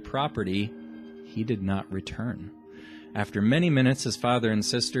 Illinois property. He did not return. After many minutes, his father and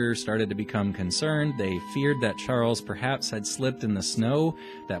sister started to become concerned. They feared that Charles perhaps had slipped in the snow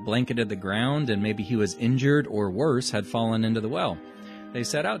that blanketed the ground, and maybe he was injured or worse, had fallen into the well. They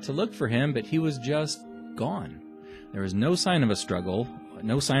set out to look for him, but he was just gone. There was no sign of a struggle,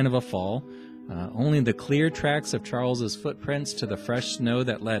 no sign of a fall. Only the clear tracks of Charles's footprints to the fresh snow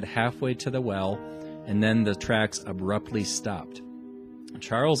that led halfway to the well, and then the tracks abruptly stopped.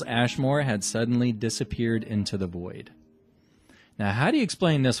 Charles Ashmore had suddenly disappeared into the void. Now, how do you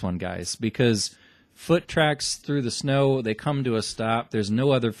explain this one, guys? Because foot tracks through the snow, they come to a stop. There's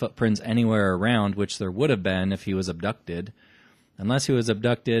no other footprints anywhere around, which there would have been if he was abducted, unless he was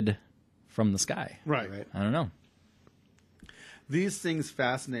abducted from the sky. Right. I don't know. These things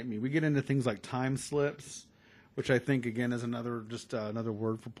fascinate me. We get into things like time slips, which I think, again, is another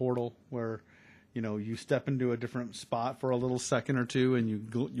word for portal, where you step into a different spot for a little second or two, and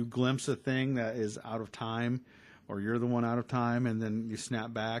you glimpse a thing that is out of time, or you're the one out of time, and then you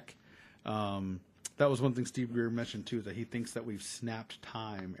snap back. That was one thing Steve Greer mentioned too, that he thinks that we've snapped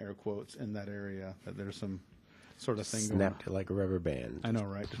time, air quotes, in that area. That there's some sort of thing Snapped going it like a rubber band. on. I know,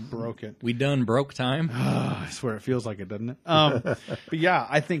 right? Just broke it. We done broke time. I swear it feels like it, doesn't it? But yeah,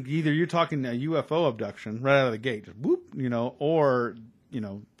 I think either you're talking a UFO abduction right out of the gate, just whoop, or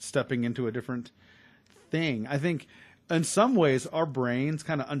stepping into a different thing. I think in some ways our brains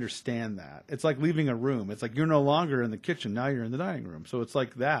kind of understand that. It's like leaving a room. It's like you're no longer in the kitchen, now you're in the dining room. So it's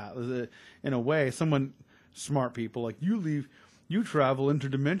like that. In a way, smart people, like you travel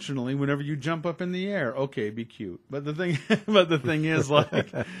interdimensionally whenever you jump up in the air. Okay, be cute. But the thing is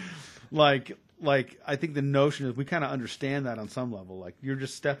like I think the notion is we kind of understand that on some level. Like you're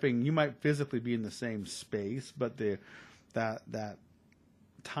just stepping, you might physically be in the same space, but that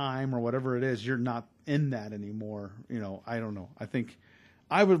time or whatever it is, you're not in that anymore. I don't know. I think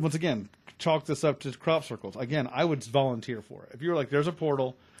I would, once again, chalk this up to crop circles. Again, I would volunteer for it. If you were like, there's a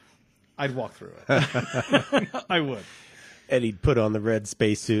portal, I'd walk through it. I would. Eddie'd put on the red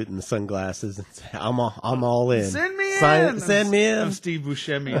spacesuit and the sunglasses and say, I'm all in. Send me in. Send me in. I'm Steve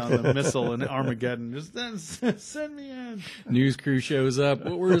Buscemi on the missile in Armageddon. Just send me in. News crew shows up.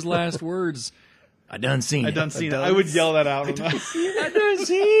 What were his last words? I done seen it. I would yell that out. I done seen it.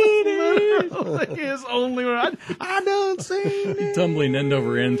 His only word. I done seen it. Tumbling end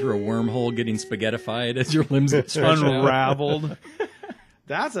over end through a wormhole, getting spaghettified as your limbs get stretched out. Unraveled.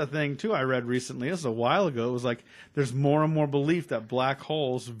 That's a thing, too, I read recently. This was a while ago. It was like there's more and more belief that black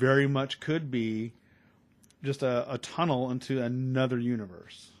holes very much could be just a tunnel into another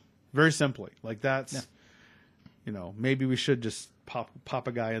universe. Very simply. Like that's, maybe we should just pop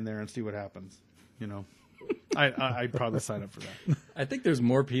a guy in there and see what happens. I'd probably sign up for that. I think there's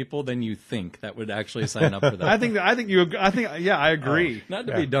more people than you think that would actually sign up for that. I agree. Not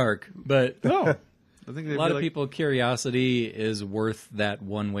to be dark, but No. I think a lot of people, curiosity is worth that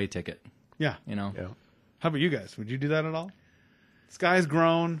one-way ticket. Yeah. Yeah. How about you guys? Would you do that at all? Sky's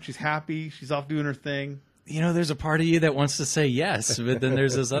grown. She's happy. She's off doing her thing. There's a part of you that wants to say yes, but then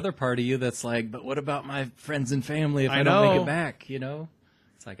there's this other part of you that's like, but what about my friends and family if I don't make it back,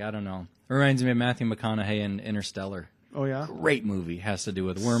 It's like, I don't know. It reminds me of Matthew McConaughey in Interstellar. Oh, yeah? Great movie. Has to do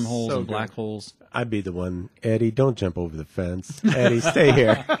with wormholes and black holes. I'd be the one. Eddie, don't jump over the fence. Eddie, stay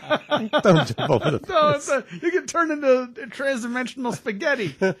here. Don't jump over the fence. No, you get turned into transdimensional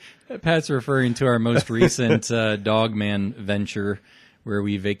spaghetti. Pat's referring to our most recent Dogman venture where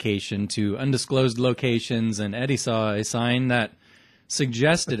we vacationed to undisclosed locations, and Eddie saw a sign that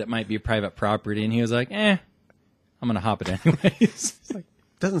suggested it might be private property, and he was like, I'm going to hop it anyways.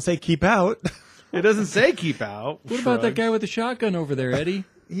 Doesn't say keep out. It doesn't say keep out. What about that guy with the shotgun over there, Eddie?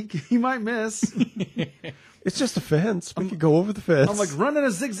 He might miss. It's just a fence. We could go over the fence. I'm like running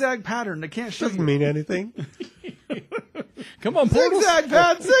a zigzag pattern. They can't show Doesn't you. mean anything. Come on, portals. Zigzag,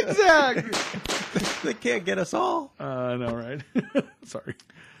 Pat, zigzag. They can't get us all. I know, right? Sorry.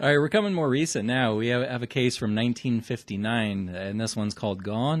 All right, we're coming more recent now. We have a case from 1959, and this one's called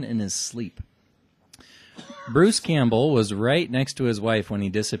Gone in His Sleep. Bruce Campbell was right next to his wife when he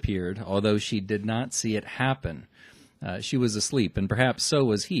disappeared, although she did not see it happen. She was asleep, and perhaps so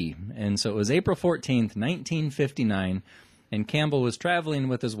was he. And so it was April 14th, 1959, and Campbell was traveling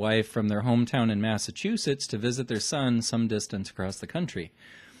with his wife from their hometown in Massachusetts to visit their son some distance across the country.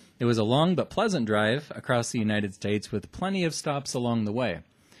 It was a long but pleasant drive across the United States with plenty of stops along the way.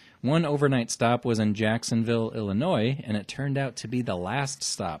 One overnight stop was in Jacksonville, Illinois, and it turned out to be the last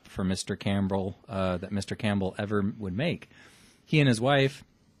stop for Mr. Campbell that Mr. Campbell ever would make. He and his wife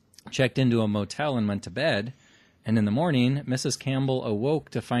checked into a motel and went to bed, and in the morning, Mrs. Campbell awoke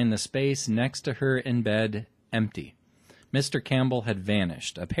to find the space next to her in bed empty. Mr. Campbell had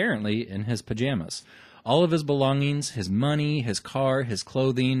vanished, apparently in his pajamas. All of his belongings, his money, his car, his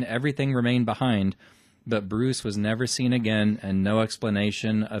clothing, everything remained behind, but Bruce was never seen again, and no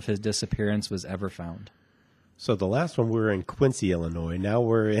explanation of his disappearance was ever found. So the last one, we were in Quincy, Illinois. Now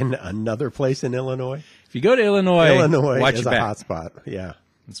we're in another place in Illinois. If you go to Illinois watch is your a back. hot spot. Yeah.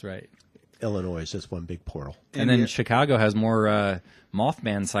 That's right. Illinois is just one big portal. And then Chicago has more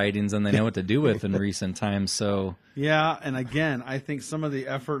Mothman sightings than they know what to do with in recent times. So yeah, and again, I think some of the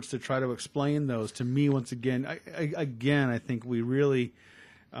efforts to try to explain those to me, once again, I think we really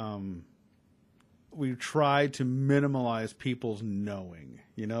we try to minimize people's knowing.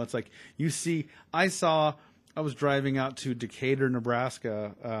 It's like I was driving out to Decatur,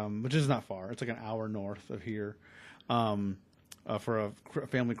 Nebraska, which is not far. It's like an hour north of here. For a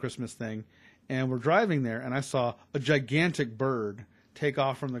family Christmas thing, and we're driving there, and I saw a gigantic bird take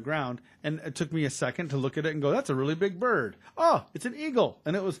off from the ground. And it took me a second to look at it and go, that's a really big bird. Oh, it's an eagle.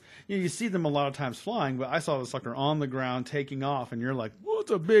 And it was, you see them a lot of times flying, but I saw the sucker on the ground taking off, and you're like, well,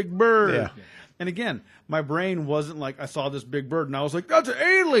 it's a big bird. Yeah. And again, my brain wasn't like, I saw this big bird and I was like, that's an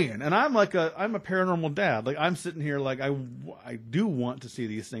alien. And I'm a paranormal dad. Like, I'm sitting here like, I do want to see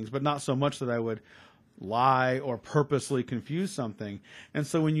these things, but not so much that I would lie or purposely confuse something. And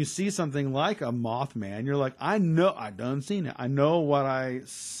so when you see something like a Mothman, you're like, I know, I done seen it. I know what I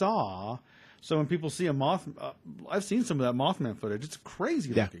saw. So when people see a moth, I've seen some of that Mothman footage. It's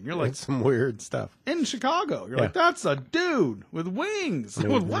crazy looking. You're like, it's some weird stuff. In Chicago, you're like, that's a dude with wings. It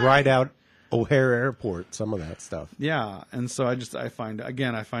was right out O'Hare Airport, some of that stuff. Yeah, and so I find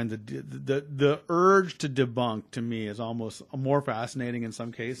the urge to debunk to me is almost more fascinating in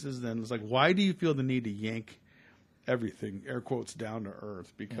some cases than it's like, why do you feel the need to yank everything, air quotes, down to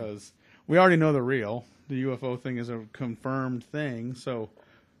earth? Because we already know the real. The UFO thing is a confirmed thing, so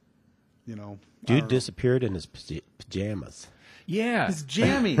dude disappeared in his pajamas. Yeah, it's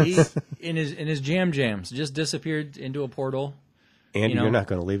jammy. He's in his jams just disappeared into a portal. Andy, you're not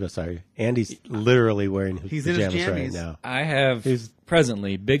going to leave us, are you? Andy's literally wearing his pajamas right now. I have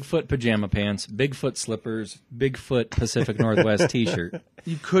presently Bigfoot pajama pants, Bigfoot slippers, Bigfoot Pacific Northwest T-shirt.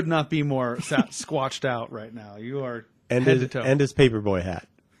 You could not be more squatched out right now. You are and head to toe. And his paperboy hat.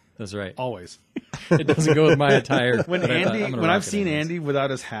 That's right. Always. It doesn't go with my attire. When I've seen Andy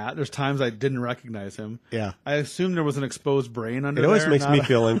witaut his hat, there's times I didn't recognize him. Yeah. I assume there was an exposed brain under there. It always makes me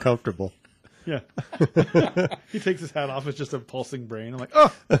feel uncomfortable. Yeah. He takes his hat off. It's just a pulsing brain. I'm like,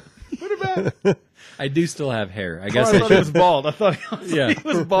 oh, put it back. I do still have hair. I guess I thought he was bald. I thought he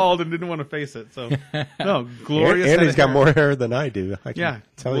was bald and didn't want to face it. So, no, glorious. Andy's got more hair than I do. I can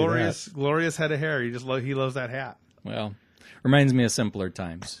tell glorious head of hair. He loves that hat. Well, reminds me of simpler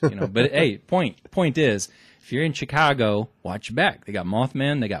times, But hey, point is, if you're in Chicago, watch your back. They got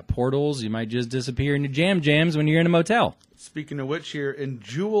Mothman. They got portals. You might just disappear in your jams when you're in a motel. Speaking of which, here in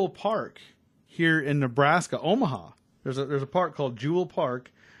Jewel Park, here in Nebraska, Omaha, there's a park called Jewel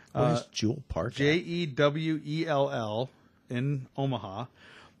Park. What is Jewel Park? Jewell in Omaha.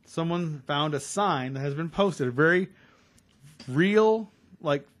 Someone found a sign that has been posted, a very real,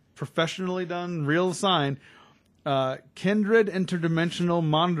 like professionally done, real sign. Kindred Interdimensional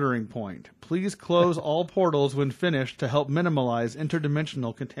Monitoring Point. Please close all portals when finished to help minimize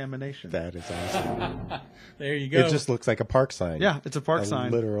interdimensional contamination. That is awesome. There you go. It just looks like a park sign. Yeah, it's a park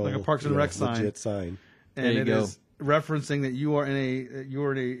sign, literal, like a Parks and Rec sign. Legit sign. And it is referencing that you are in a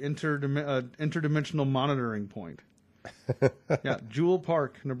interdimensional monitoring point. Yeah, Jewel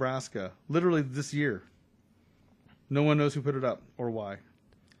Park, Nebraska. Literally this year. No one knows who put it up or why.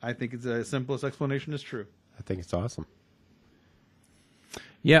 I think it's the simplest explanation is true. I think it's awesome.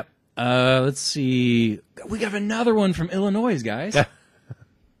 Yep. Let's see. We got another one from Illinois, guys.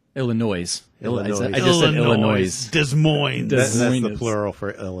 Illinois. I just said Illinois. Des Moines. That's the plural for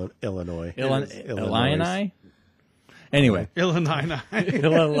Illinois. Illini? Anyway. Illini.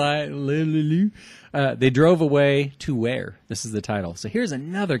 They drove away to where? This is the title. So here's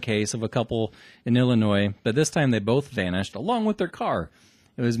another case of a couple in Illinois, but this time they both vanished along with their car.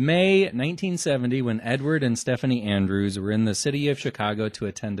 It was May 1970 when Edward and Stephanie Andrews were in the city of Chicago to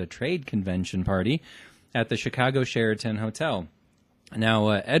attend a trade convention party at the Chicago Sheraton Hotel. Now,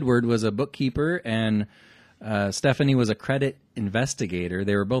 Edward was a bookkeeper and Stephanie was a credit investigator.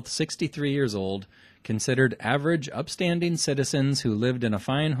 They were both 63 years old, considered average, upstanding citizens who lived in a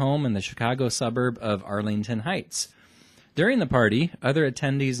fine home in the Chicago suburb of Arlington Heights. During the party, other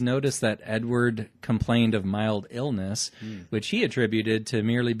attendees noticed that Edward complained of mild illness, which he attributed to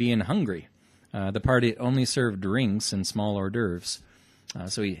merely being hungry. The party only served drinks and small hors d'oeuvres,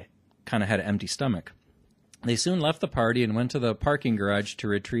 so he kind of had an empty stomach. They soon left the party and went to the parking garage to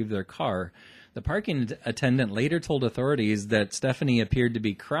retrieve their car. The parking attendant later told authorities that Stephanie appeared to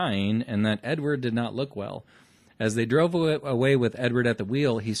be crying and that Edward did not look well. As they drove away with Edward at the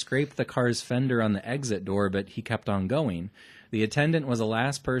wheel, he scraped the car's fender on the exit door, but he kept on going. The attendant was the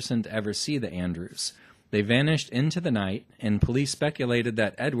last person to ever see the Andrews. They vanished into the night, and police speculated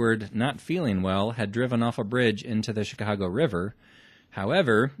that Edward, not feeling well, had driven off a bridge into the Chicago River.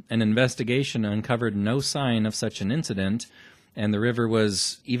 However, an investigation uncovered no sign of such an incident, and the river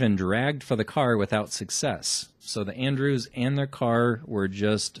was even dragged for the car without success. So the Andrews and their car were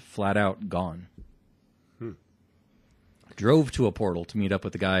just flat out gone. Drove to a portal to meet up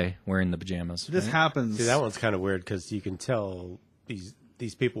with the guy wearing the pajamas. This happens. See, that one's kind of weird because you can tell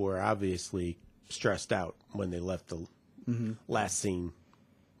these people were obviously stressed out when they left the last seen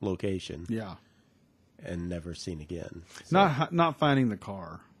location. Yeah. And never seen again. So. Not finding the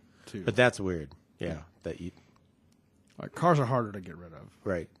car, too. But that's weird. Yeah. That you. Like, cars are harder to get rid of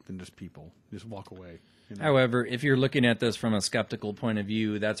Right. than just people. Just walk away. You know? However, if you're looking at this from a skeptical point of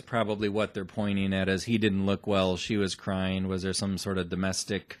view, that's probably what they're pointing at as he didn't look well, she was crying. Was there some sort of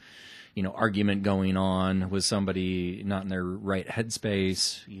domestic, argument going on? Was somebody not in their right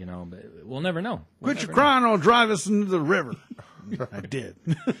headspace? But we'll never know. Quit your crying or drive us into the river. I did.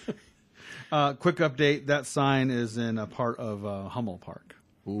 Quick update. That sign is in a part of Hummel Park.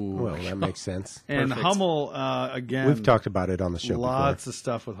 Well, that makes sense. And Perfect. Hummel, again. We've talked about it on the show lots of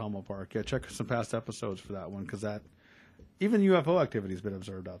stuff with Hummel Park. Yeah, check some past episodes for that one, because even UFO activity has been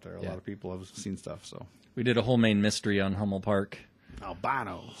observed out there. A lot of people have seen stuff. So We did a whole main mystery on Hummel Park.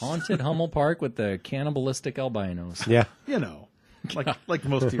 albinos. Haunted Hummel Park with the cannibalistic albinos. Yeah. Like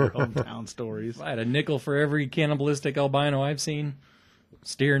most of your hometown stories. If I had a nickel for every cannibalistic albino I've seen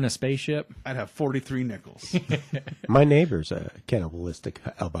steering a spaceship. I'd have 43 nickels. My neighbor's a cannibalistic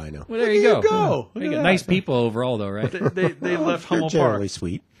albino. Well, there you go. go. They Look got at nice that. people overall, though, right? They left They're Hummel generally Park.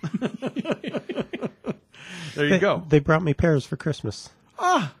 sweet. There you go. They brought me pears for Christmas.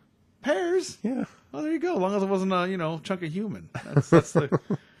 Pears. Yeah. Oh, there you go. As long as it wasn't a chunk of human. That's the.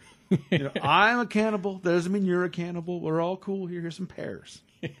 I'm a cannibal. That doesn't mean you're a cannibal. We're all cool here. Here's some pears.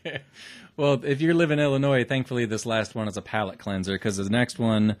 Well, if you live in Illinois, thankfully this last one is a palate cleanser, because the next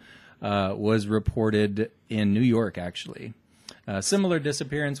one was reported in New York, actually. A similar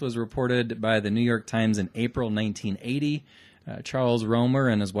disappearance was reported by the New York Times in April 1980. Charles Romer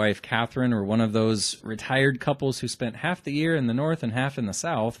and his wife Catherine were one of those retired couples who spent half the year in the north and half in the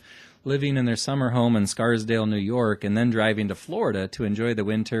south, living in their summer home in Scarsdale, New York, and then driving to Florida to enjoy the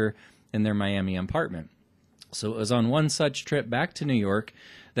winter in their Miami apartment. So it was on one such trip back to New York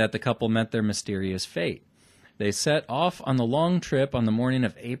that the couple met their mysterious fate. They set off on the long trip on the morning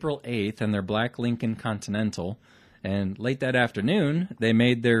of April 8th in their black Lincoln Continental, and late that afternoon, they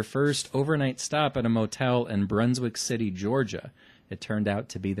made their first overnight stop at a motel in Brunswick City, Georgia. It turned out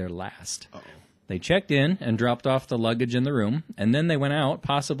to be their last. They checked in and dropped off the luggage in the room, and then they went out,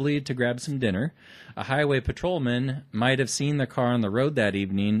 possibly to grab some dinner. A highway patrolman might have seen the car on the road that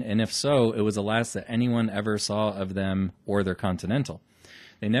evening, and if so, it was the last that anyone ever saw of them or their Continental.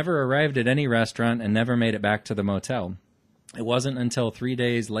 They never arrived at any restaurant and never made it back to the motel. It wasn't until 3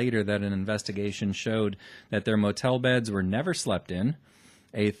 days later that an investigation showed that their motel beds were never slept in.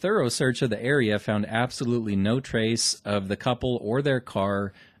 A thorough search of the area found absolutely no trace of the couple or their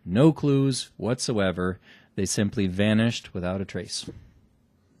car, no clues whatsoever. They simply vanished without a trace.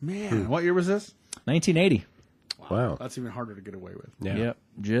 Man, what year was this? 1980. Wow. That's even harder to get away with. Yeah. Yep.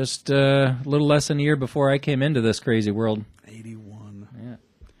 Just a little less than a year before I came into this crazy world. 81. Yeah.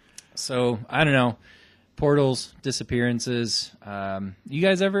 So, I don't know. Portals, disappearances. You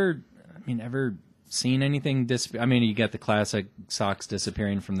guys ever seen anything you get the classic socks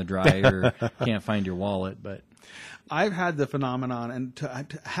disappearing from the dryer, or can't find your wallet, but I've had the phenomenon, and to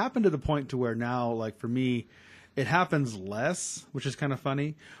happen to the point to where now, like for me, it happens less, which is kind of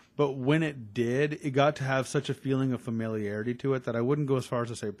funny. But when it did, it got to have such a feeling of familiarity to it that I wouldn't go as far as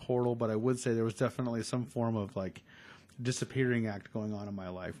to say portal, but I would say there was definitely some form of like disappearing act going on in my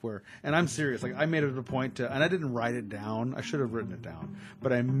life where, and I'm serious, like I made it a point to, and I didn't write it down, I should have written it down,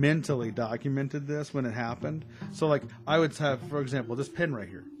 but I mentally documented this when it happened. So like I would have, for example, this pen right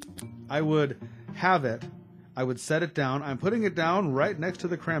here, I would have it, I would set it down, I'm putting it down right next to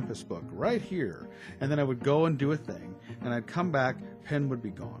the Krampus book, right here, and then I would go and do a thing, and I'd come back, pen would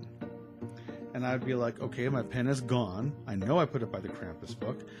be gone. And I'd be like, okay, my pen is gone. I know I put it by the Krampus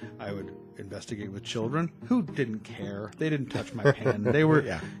book. I would investigate with children who didn't care. They didn't touch my pen. They were,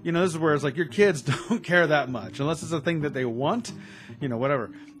 Yeah. This is where it's like your kids don't care that much unless it's a thing that they want,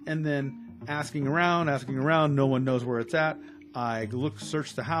 whatever. And then asking around, no one knows where it's at. I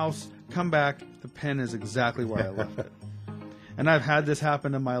search the house, come back, the pen is exactly where I left it. And I've had this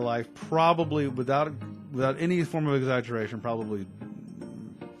happen in my life probably without any form of exaggeration, probably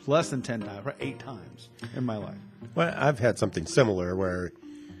less than 10 times, or 8 times in my life. Well, I've had something similar where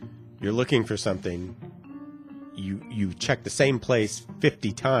you're looking for something, you check the same place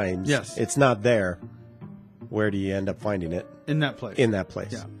 50 times. Yes. It's not there. Where do you end up finding it? In that place. In that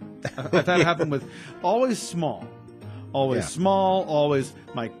place. Yeah. I've had it happen with always small. Always Yeah. small, always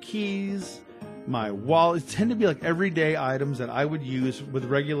my keys, my wallet. Tend to be like everyday items that I would use with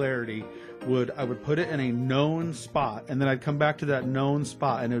regularity. I would put it in a known spot, and then I'd come back to that known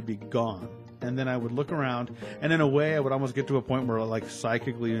spot, and it would be gone. And then I would look around, and in a way, I would almost get to a point where, like,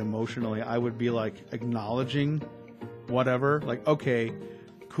 psychically and emotionally, I would be, like, acknowledging whatever. Like, okay,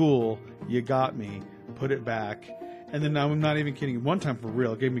 cool, you got me, put it back. And then I'm not even kidding. One time, for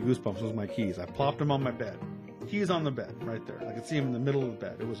real, it gave me goosebumps. It was my keys. I plopped them on my bed. Keys on the bed, right there. I could see them in the middle of the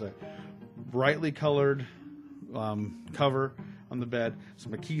bed. It was a brightly colored cover on the bed, so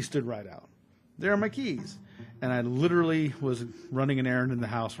my keys stood right out. There are my keys. And I literally was running an errand in the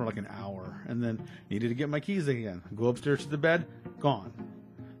house for like an hour, and then needed to get my keys again. Go upstairs to the bed, gone.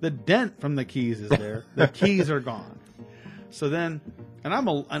 The dent from the keys is there. The keys are gone. So then, and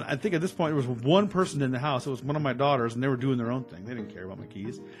I think at this point there was one person in the house. It was one of my daughters, and they were doing their own thing. They didn't care about my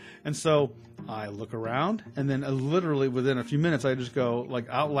keys. And so I look around, and then literally within a few minutes, I just go like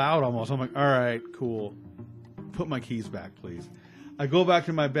out loud almost. I'm like, all right, cool. Put my keys back, please. I go back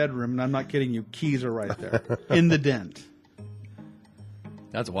to my bedroom, and I'm not kidding you. Keys are right there in the dent.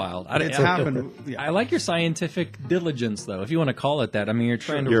 That's wild. It's happened. Yeah. I like your scientific diligence, though, if you want to call it that. I mean, you're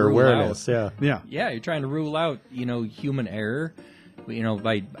trying to Your rule awareness, out, yeah. Yeah, you're trying to rule out, human error,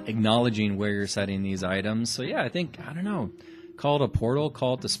 by acknowledging where you're setting these items. So, yeah, I don't know. Call it a portal,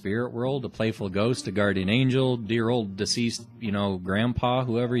 call it the spirit world, a playful ghost, a guardian angel, dear old deceased, grandpa,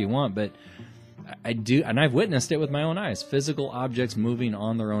 whoever you want. But I do, and I've witnessed it with my own eyes, physical objects moving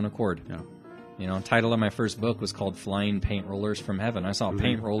on their own accord. Yeah. Title of my first book was called Flying Paint Rollers from Heaven. I saw a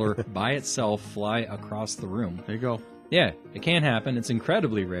paint roller by itself fly across the room. There you go. Yeah, it can happen. It's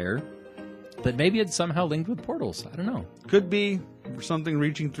incredibly rare. But maybe it's somehow linked with portals. I don't know. Could be something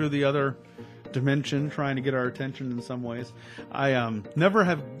reaching through the other dimension, trying to get our attention in some ways. I never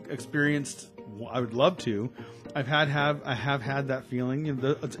have experienced. I would love to. I have had that feeling.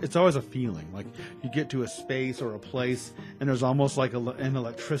 It's always a feeling. Like you get to a space or a place, and there's almost like an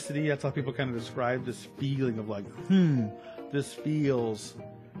electricity. That's how people kind of describe this feeling of like, this feels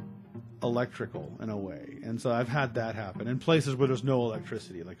electrical in a way. And so I've had that happen in places where there's no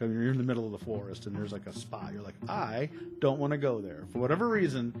electricity. Like you're in the middle of the forest, and there's like a spot. You're like, I don't want to go there for whatever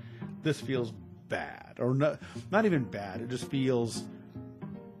reason. This feels bad, or not even bad. It just feels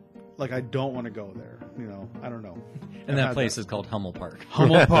like I don't want to go there. I don't know. And that place is called Hummel Park.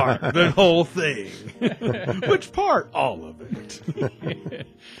 Hummel Park, the whole thing. Which part? All of it.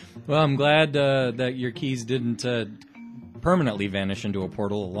 Well, I'm glad that your keys didn't permanently vanish into a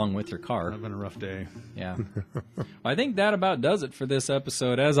portal along with your car. It's been a rough day. Yeah. Well, I think that about does it for this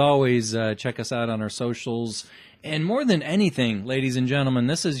episode. As always, check us out on our socials. And more than anything, ladies and gentlemen,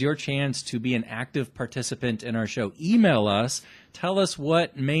 this is your chance to be an active participant in our show. Email us. Tell us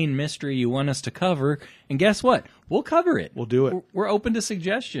what main mystery you want us to cover. And guess what? We'll cover it. We'll do it. We're open to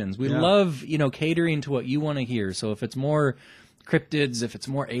suggestions. We love, catering to what you want to hear. So if it's more cryptids, if it's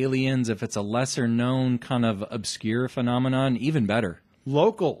more aliens, if it's a lesser known kind of obscure phenomenon, even better.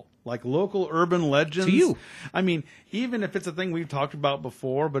 Local urban legends. To you. I mean, even if it's a thing we've talked about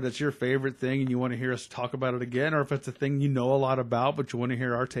before, but it's your favorite thing and you want to hear us talk about it again, or if it's a thing you know a lot about but you want to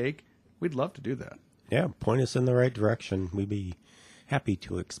hear our take, we'd love to do that. Yeah, point us in the right direction. We'd be happy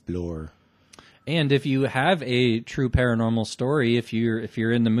to explore. And if you have a true paranormal story, if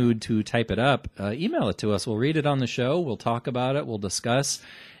you're in the mood to type it up, email it to us. We'll read it on the show. We'll talk about it. We'll discuss.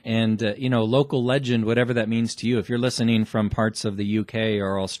 And, local legend, whatever that means to you. If you're listening from parts of the UK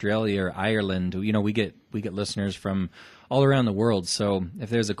or Australia or Ireland, we get listeners from all around the world. So if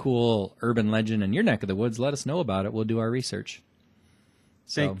there's a cool urban legend in your neck of the woods, let us know about it. We'll do our research.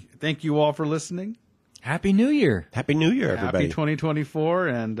 So Thank you all for listening. Happy New Year. Happy New Year, everybody. Happy 2024.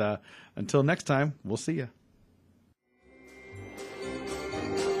 And until next time, we'll see you.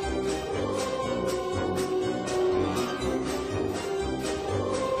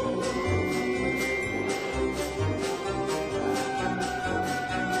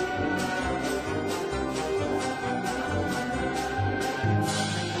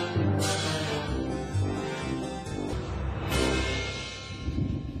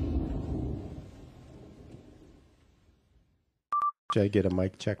 Should I get a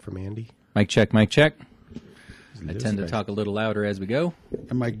mic check from Andy? Mic check, mic check. I tend to talk a little louder as we go.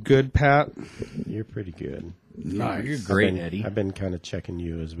 Am I good, Pat? You're pretty good. Nice. You're great, Eddie. I've been kind of checking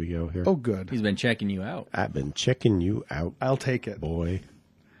you as we go here. Oh, good. He's been checking you out. I've been checking you out. I'll take it. Boy.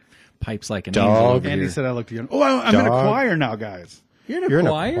 Pipes like an Dog. angel over Andy here. said I looked young. Oh, I'm in a choir now, guys. You're in a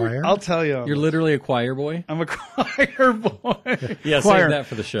choir? I'll tell you. You're literally a choir boy? I'm a choir boy. Yeah, choir. save that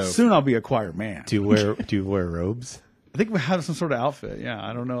for the show. Soon I'll be a choir man. Do you wear robes? I think we have some sort of outfit. Yeah,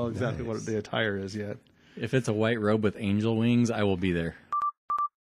 I don't know exactly what the attire is yet. If it's a white robe with angel wings, I will be there.